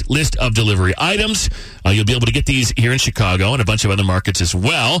to its list of delivery items. You'll be able to get these here in Chicago and a bunch of other markets as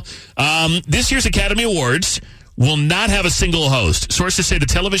well. This year's Academy Awards will not have a single host. Sources say the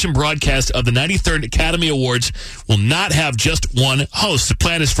television broadcast of the 93rd Academy Awards will not have just one host. The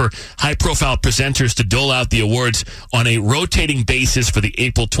plan is for high-profile presenters to dole out the awards on a rotating basis for the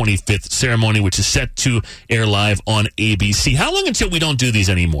April 25th ceremony, which is set to air live on ABC. How long until we don't do these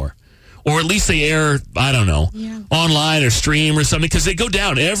anymore? Or at least they air, I don't know, online or stream or something, because they go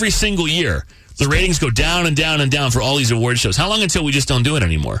down every single year. the ratings go down and down and down for all these award shows. How long until we just don't do it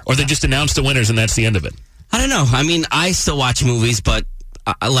anymore? Or they just announce the winners and that's the end of it? I don't know. I mean, I still watch movies, but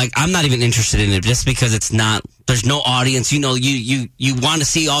I'm not even interested in it just because there's no audience. You know, you want to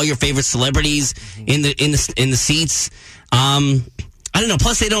see all your favorite celebrities in the seats. I don't know.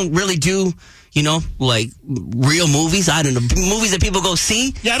 Plus, they don't really do, like real movies. I don't know. Movies that people go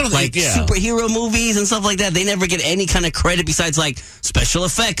see. Yeah, I don't like superhero movies and stuff like that. They never get any kind of credit besides like special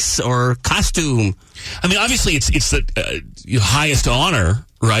effects or costume. I mean, obviously, it's the highest honor,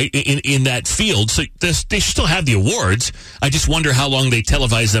 right, in that field. So they should still have the awards. I just wonder how long they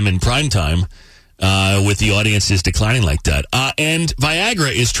televise them in prime time with the audiences declining like that. And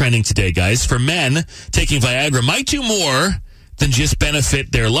Viagra is trending today, guys. For men, taking Viagra might do more than just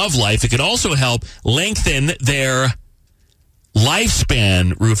benefit their love life. It could also help lengthen their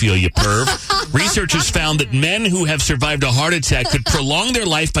lifespan, Rufio, you perv. Researchers found that men who have survived a heart attack could prolong their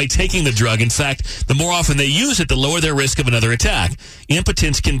life by taking the drug. In fact, the more often they use it, the lower their risk of another attack.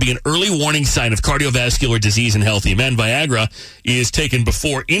 Impotence can be an early warning sign of cardiovascular disease in healthy men. Viagra is taken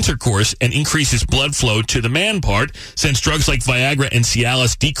before intercourse and increases blood flow to the man part. Since drugs like Viagra and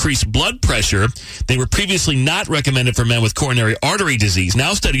Cialis decrease blood pressure, they were previously not recommended for men with coronary artery disease.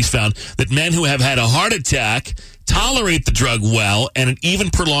 Now studies found that men who have had a heart attack tolerate the drug well, and it even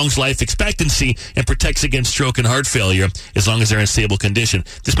prolongs life expectancy and protects against stroke and heart failure as long as they're in stable condition.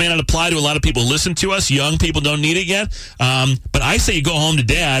 This may not apply to a lot of people who listen to us. Young people don't need it yet. But I say you go home to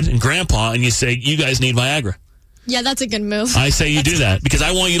Dad and Grandpa and you say, you guys need Viagra. Yeah, that's a good move. I say you do that because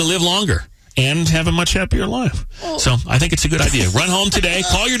I want you to live longer and have a much happier life. Oh. So I think it's a good idea. Run home today.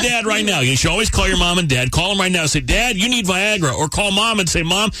 Call your dad right now. You should always call your mom and dad. Call them right now. Say, Dad, you need Viagra. Or call Mom and say,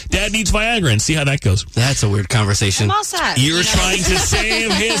 Mom, Dad needs Viagra, and see how that goes. That's a weird conversation. I'm all set. You're trying to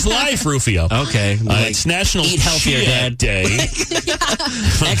save his life, Rufio. Okay. It's National Eat healthier, Chia Dad. Day.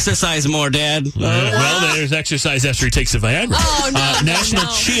 Exercise more, Dad. Well, there's exercise after he takes the Viagra. Oh, no. National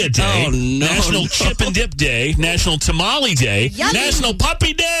Chia Day. Oh, no, National Chip and Dip Day. National Tamale Day. Yummy. National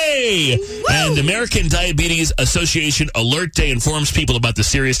Puppy Day. Woo. And American Diabetes Association Alert Day informs people about the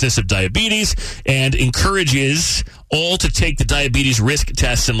seriousness of diabetes and encourages all to take the diabetes risk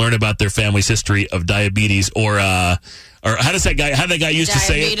tests and learn about their family's history of diabetes or how did that guy used to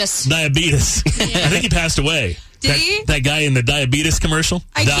say it? Diabetes. I think he passed away. Did he? That guy in the diabetes commercial?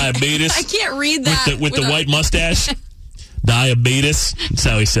 Diabetes. I can't read that. With the white mustache? Diabetes. That's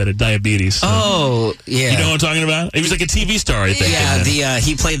how he said it. Diabetes. So. Oh, yeah. You know what I'm talking about? He was like a TV star, I think. Yeah,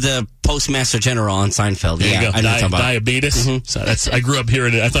 he played the postmaster general on Seinfeld. There you go. I know what you're talking about. Diabetes. Mm-hmm. So I grew up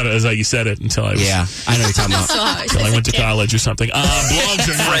hearing it. I thought it was how you said it until I was. Yeah, I know what you're talking about. Until I went to college or something. Blogs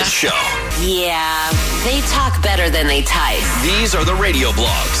are Fred Show. Yeah, they talk better than they type. These are the radio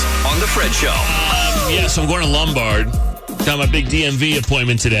blogs on the Fred Show. So I'm going to Lombard. Got my big DMV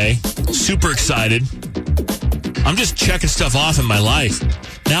appointment today. Super excited. I'm just checking stuff off in my life.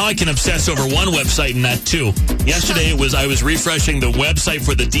 Now I can obsess over one website and not two. Yesterday I was refreshing the website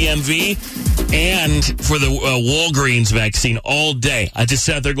for the DMV and for the Walgreens vaccine all day. I just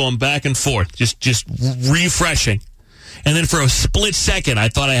sat there going back and forth, just refreshing. And then for a split second, I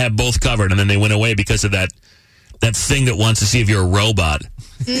thought I had both covered, and then they went away because of that thing that wants to see if you're a robot.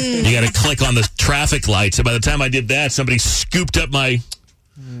 You got to click on the traffic lights. And by the time I did that, somebody scooped up my...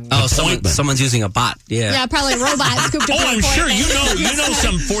 someone's using a bot. Yeah, probably a robot scooped up. I'm sure you know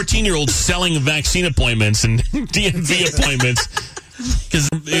some 14-year-old selling vaccine appointments and DMV appointments because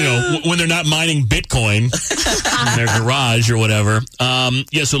when they're not mining Bitcoin in their garage or whatever.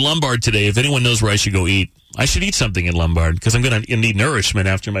 So Lombard today. If anyone knows where I should go eat, I should eat something in Lombard because I'm going to need nourishment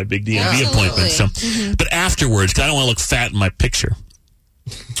after my big DMV appointment. So, but afterwards, because I don't want to look fat in my picture.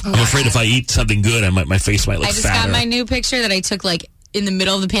 I'm afraid if I eat something good, my face might look fatter. I just got my new picture that I took in the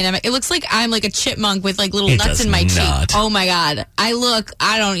middle of the pandemic. It looks like I'm like a chipmunk with little nuts in my cheek. Oh my God. I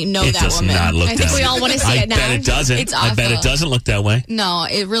don't even know that woman. Not look I think we all want to see it now. I bet it doesn't. It's awful. I bet it doesn't look that way. No,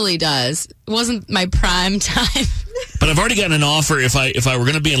 it really does. It wasn't my prime time. But I've already gotten an offer if I were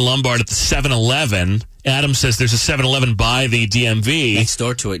going to be in Lombard at the 7-Eleven. Adam says there's a 7-Eleven by the DMV. Next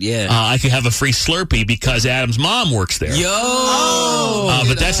door to it, yeah. I could have a free Slurpee because Adam's mom works there.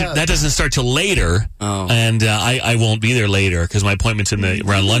 But that doesn't start till later. And I won't be there later because my appointment's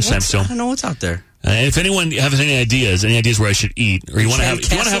around lunchtime. So I don't know what's out there. If anyone has any ideas where I should eat, or if you want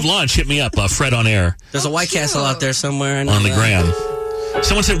to have lunch, hit me up. Fred on air. There's a White Castle out there somewhere. On the gram.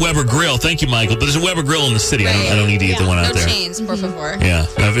 Someone said Weber Grill. Thank you, Michael. But there's a Weber Grill in the city. Right. I don't need to eat the one out there. No chains, por favor. Yeah.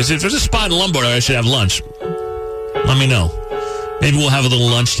 If there's a spot in Lombard I should have lunch, let me know. Maybe we'll have a little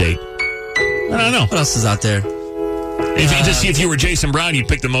lunch date. I don't know. What else is out there? To see if you were Jason Brown, you'd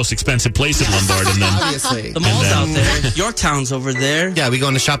pick the most expensive place in Lombard, and then Obviously. The mall's out there. Yorktown's over there. Yeah, we go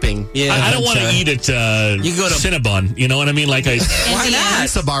into shopping. Yeah. I don't want to eat at You go to- Cinnabon. You know what I mean? Like Why not?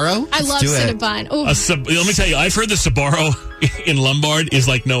 Sbarro? I love Cinnabon. Oh, let me tell you, I've heard the Sbarro in Lombard is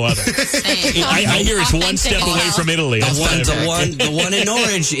like no other. I hear it's one step away from Italy. The one in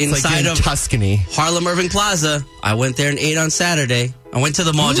Norwich inside of Tuscany. Harlem Irving Plaza. I went there and ate on Saturday. I went to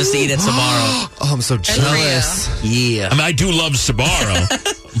the mall just to eat at Sbarro. Oh, I'm so jealous. Yeah. I mean, I do love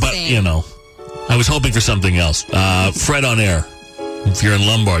Sbarro, but you know, I was hoping for something else. Fred on air. If you're in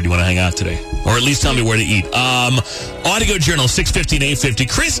Lombard, you want to hang out today, or at least tell me where to eat. Audio Journal 650 and 850.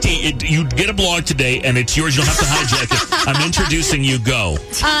 Christy, you get a blog today, and it's yours. You don't have to hijack it. I'm introducing you. Go.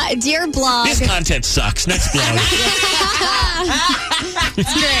 Dear blog. This content sucks. Next blog.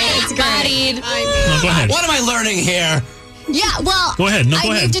 It's great. It's great. No, go ahead. What am I learning here? Yeah, well, Go ahead. No, go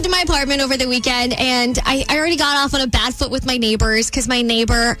I ahead. moved into my apartment over the weekend, and I already got off on a bad foot with my neighbors because my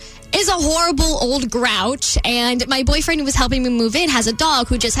neighbor is a horrible old grouch, and my boyfriend who was helping me move in has a dog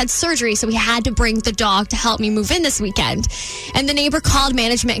who just had surgery, so we had to bring the dog to help me move in this weekend. And the neighbor called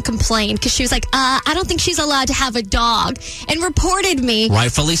management and complained because she was like, I don't think she's allowed to have a dog, and reported me.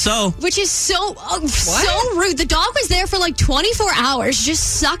 Rightfully so. Which is so rude. The dog was there for like 24 hours.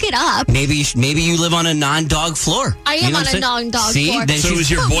 Just suck it up. Maybe you live on a non-dog floor. I am on a non-dog See? floor. Then So it was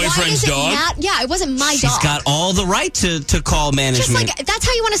your But why boyfriend's is it dog? yeah, it wasn't my She's dog. got all the right to call management. Just like, that's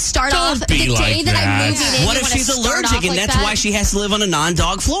how you want to start Don't off be the like day that that. I'm moving in. What You if wanna she's start allergic off and like that's that? why she has to live on a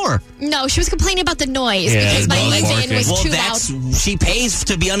non-dog floor? No, she was complaining about the noise Yeah, because my dog live-in barking. was Well, too loud. she pays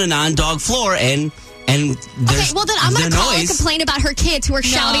to be on a non-dog floor and Okay, there's well then I'm gonna the call and noise. complain about her kids who are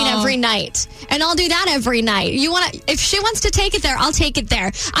shouting every night, and I'll do that every night. If she wants to take it there, I'll take it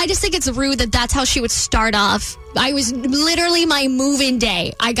there. I just think it's rude that that's how she would start off. I was literally my move-in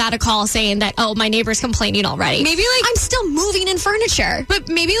day. I got a call saying that my neighbor's complaining already. Maybe like I'm still moving in furniture, but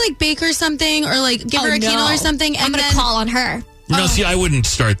maybe like bake her something or like give her a candle or something. And I'm gonna then call on her. No, see, I wouldn't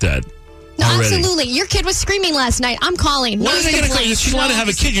start that. No, already. absolutely. Your kid was screaming last night. I'm calling. Why are they going to call? complaints. She's allowed to have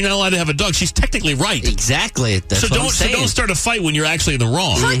a kid. You're not allowed to have a dog. She's technically right. Exactly. That's So what I'm saying. don't start a fight when you're actually in the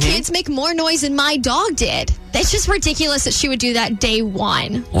wrong. Her kids make more noise than my dog did. It's just ridiculous that she would do that day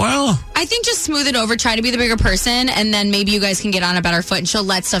one. Well, I think just smooth it over, try to be the bigger person, and then maybe you guys can get on a better foot and she'll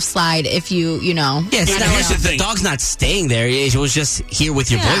let stuff slide if you know. Yeah, it's Yeah, not here's like the thing. the dog's not staying there. It was just here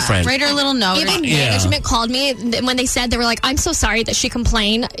with your boyfriend. Write her a little note. Even Yeah. management called me when they said, they were like, I'm so sorry that she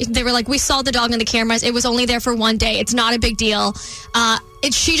complained. They were like, we saw the dog on the cameras. It was only there for one day. It's not a big deal.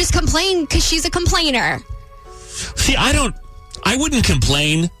 She just complained because she's a complainer. see, I wouldn't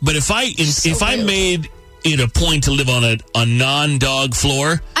complain, but if I rude. made it a point to live on a non-dog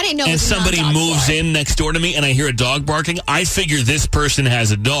floor, I didn't know it and was a somebody non-dog moves floor. in next door to me and I hear a dog barking, I figure this person has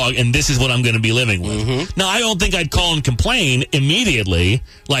a dog and this is what I'm going to be living with. Now, I don't think I'd call and complain immediately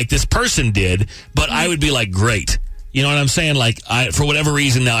like this person did, but I would be like, great. You know what I'm saying? Like, for whatever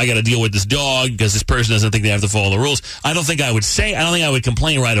reason, now I got to deal with this dog because this person doesn't think they have to follow the rules. I don't think I would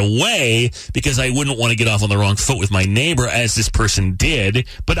complain right away because I wouldn't want to get off on the wrong foot with my neighbor as this person did.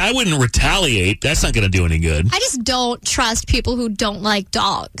 But I wouldn't retaliate. That's not going to do any good. I just don't trust people who don't like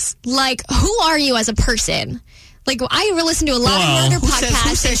dogs. Like, who are you as a person? Like, I listen to a lot of murder who says- podcasts.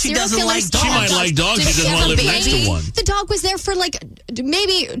 who says and she serial doesn't killers like don't She dogs? might like dogs. She Did doesn't have want to a live next to baby? one. The dog was there for like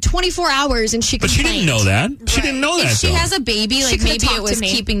maybe 24 hours and she But complained. she didn't know that. She didn't know that. If she though. has a baby, She like could've maybe talked it was to me.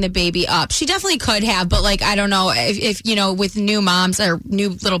 keeping the baby up. She definitely could have, but like I don't know if you know with new moms or new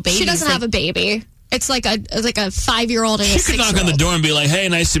little babies. She doesn't have a baby. It's like a 5-year-old and She a could knock 6-year-old. on the door and be like, hey,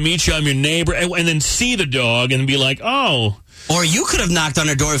 nice to meet you. I'm your neighbor. And then see the dog and be like, oh. Or you could have knocked on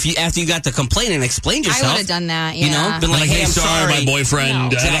her door after you got the complaint and explained yourself. I would have done that. Yeah. You know, been like, hey, I'm sorry, my boyfriend. No, I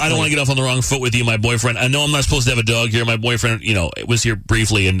exactly. don't want to get off on the wrong foot with you, my boyfriend. I know I'm not supposed to have a dog here. My boyfriend, was here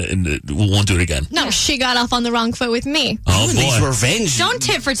briefly and won't do it again. No, she got off on the wrong foot with me. Oh, These boy. revenge. Don't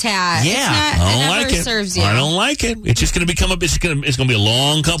tit for tat. Yeah. It's I not, don't it never like it. serves you. I don't like it. It's just going to become it's going to be a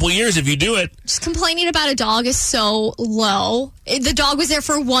long couple years if you do it. Just complaining about a dog is so low. The dog was there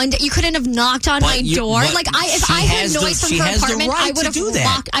for one day. You couldn't have knocked on my door. but Like if she I heard has noise the- from she her has the apartment, right I to would have do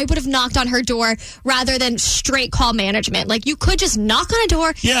that. I would have knocked on her door rather than straight call management. Like you could just knock on a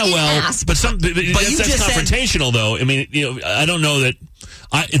door. Yeah, and well, ask. but you that's just said- confrontational, though. I mean, I don't know that.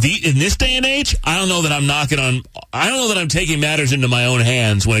 In this day and age, I don't know that I'm taking matters into my own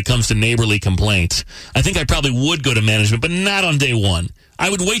hands when it comes to neighborly complaints. I think I probably would go to management, but not on day one. I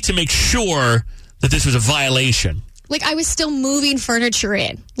would wait to make sure that this was a violation. Like I was still moving furniture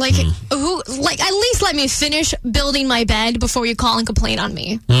in. Like who? Like at least let me finish building my bed before you call and complain on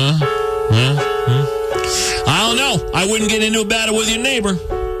me. I don't know. I wouldn't get into a battle with your neighbor.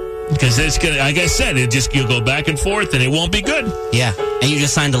 Because it's gonna, like I said, you'll go back and forth, and it won't be good. Yeah, and you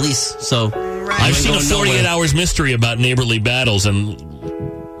just signed a lease, so I've seen a 48 Hours mystery about neighborly battles, and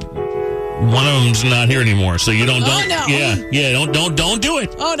one of them's not here anymore. So you don't. No. Yeah. Don't do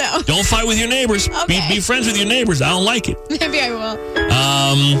it. Oh no. Don't fight with your neighbors. Okay. Be friends with your neighbors. I don't like it. Maybe I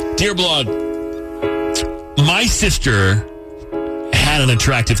will. Dear blog, my sister had an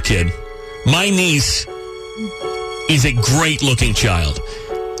attractive kid. My niece is a great-looking child.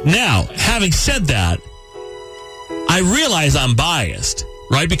 Now, having said that, I realize I'm biased,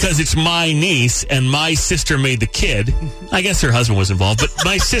 right? Because it's my niece and my sister made the kid. I guess her husband was involved, but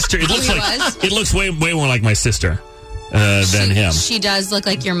my sister, it looks way more like my sister than him. She does look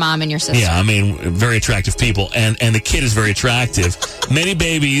like your mom and your sister. Yeah, I mean, very attractive people, and the kid is very attractive. Many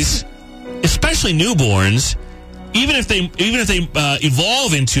babies, especially newborns, even if they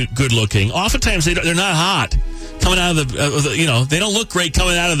evolve into good looking, oftentimes they're not hot coming out of the they don't look great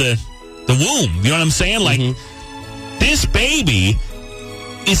coming out of the womb. You know what I'm saying? Like this baby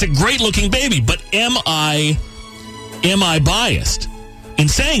is a great looking baby, but am I biased in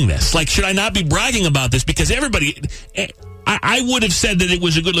saying this? Like, should I not be bragging about this? Because everybody, I would have said that it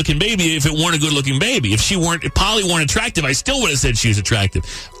was a good looking baby if it weren't a good looking baby. If Polly weren't attractive, I still would have said she was attractive.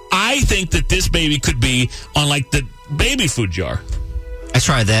 I think that this baby could be on like the baby food jar. I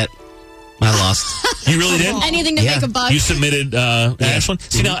tried that. I lost. You really did? Anything to make a buck. You submitted Ashlyn.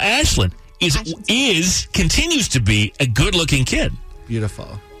 See, now Ashlyn continues to be a good-looking kid.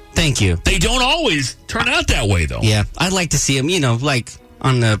 Beautiful. Thank you. They don't always turn out that way, though. Yeah, I'd like to see him, like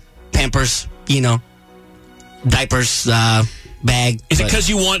on the Pampers, diapers bag. Is it because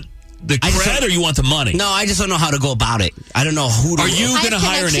you want the cred or you want the money? No, I just don't know how to go about it. I don't know who to... Are you going to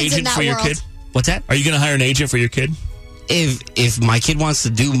hire an agent for your kid? What's that? Are you going to hire an agent for your kid? If my kid wants to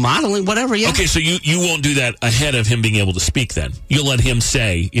do modeling, whatever, yeah. Okay, so you won't do that ahead of him being able to speak then. You'll let him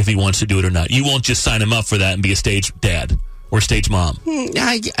say if he wants to do it or not. You won't just sign him up for that and be a stage dad or stage mom.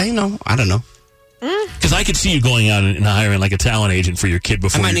 I don't know. Because I could see you going out and hiring like a talent agent for your kid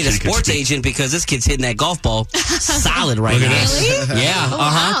before. I might need a sports agent because this kid's hitting that golf ball solid right now. Really? Yeah.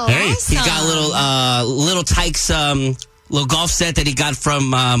 Wow, Hey, awesome. He's got a little Tykes little golf set that he got from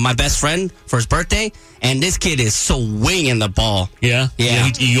my best friend for his birthday, and this kid is swinging the ball. Yeah? Yeah.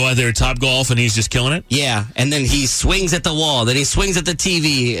 You go out there at Top Golf and he's just killing it? Yeah, and then he swings at the wall, then he swings at the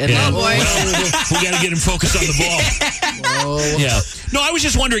TV. And Yeah. Oh, boy. Well, we got to get him focused on the ball. Yeah. No, I was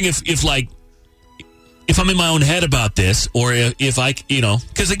just wondering if I'm in my own head about this, or if I,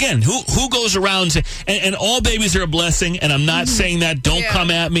 because again, who goes around and all babies are a blessing, and I'm not saying that. Don't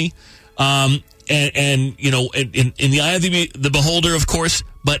come at me. And in the eye of the beholder, of course,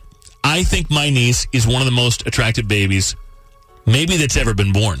 but I think my niece is one of the most attractive babies maybe that's ever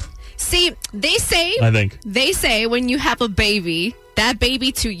been born. See, they say when you have a baby, that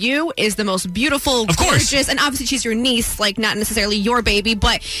baby to you is the most beautiful, gorgeous, and obviously she's your niece, like not necessarily your baby,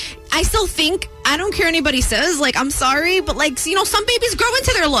 but I still think, I don't care anybody says, like, I'm sorry, but like, some babies grow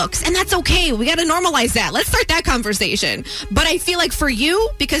into their looks, and that's okay. We got to normalize that. Let's start that conversation. But I feel like for you,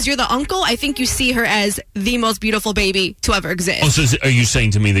 because you're the uncle, I think you see her as the most beautiful baby to ever exist. Oh, so are you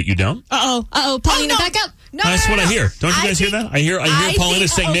saying to me that you don't? Paulina, back up. No, that's what I hear. Don't you guys hear that? I hear Paulina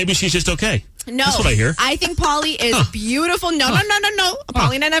saying maybe she's just okay. No. That's what I hear. I think Polly is beautiful. No.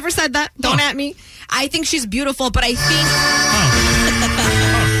 Paulina never said that. Don't at me. I think she's beautiful, but I think...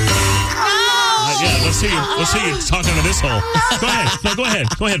 Yeah, let's see you talking to this hole. Go ahead. No, go ahead.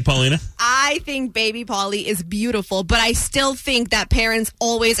 Go ahead, Paulina. I think baby Polly is beautiful, but I still think that parents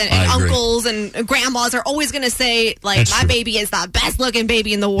always, and uncles and grandmas are always going to say, like, that's my baby is the best looking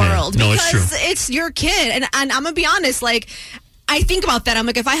baby in the world. Yeah. No, because it's your kid. And I'm going to be honest, like, I think about that. I'm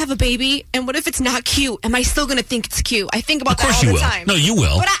like, if I have a baby, and what if it's not cute? Am I still going to think it's cute? I think about that all the time. No, you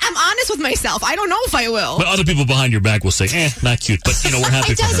will. But I'm honest with myself. I don't know if I will. But other people behind your back will say, not cute. But, we're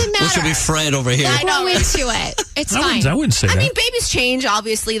happy for her. It doesn't matter. We should be Fred over here. I know. Grow into it. It's fine. I wouldn't say that. I mean, babies change,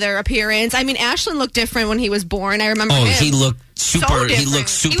 obviously, their appearance. I mean, Ashlyn looked different when he was born. I remember him. He looked super. He looked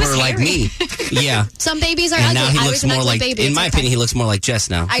super like me. Yeah. Some babies are and ugly. now he looks more like, in my opinion, he looks more like Jess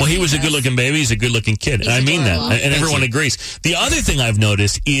now. Well, he was a good-looking baby. He's a good-looking kid. And I mean that. And everyone agrees. The other thing I've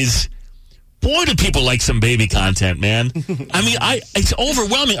noticed is, boy, do people like some baby content, man. I mean, it's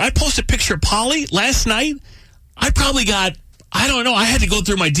overwhelming. I posted a picture of Polly last night. I probably got, I don't know, I had to go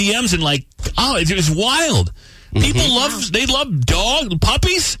through my DMs and it was wild. People love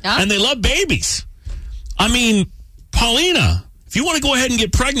puppies, and they love babies. I mean, Paulina, If you want to go ahead and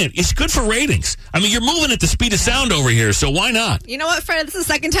get pregnant, it's good for ratings. I mean, you're moving at the speed of sound over here, so why not? You know what, Fred? This is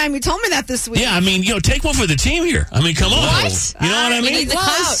the second time you told me that this week. Yeah, I mean, take one for the team here. I mean, come on. What? You know what I mean? We need the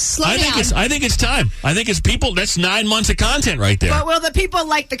clout. Slow down. I think it's time. I think it's people. That's 9 months of content right there. But will the people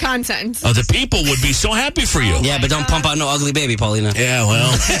like the content? Oh, the people would be so happy for you. Yeah, but don't pump out no ugly baby, Paulina. Yeah,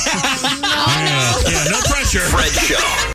 well. No. Yeah, no pressure. Fred Show.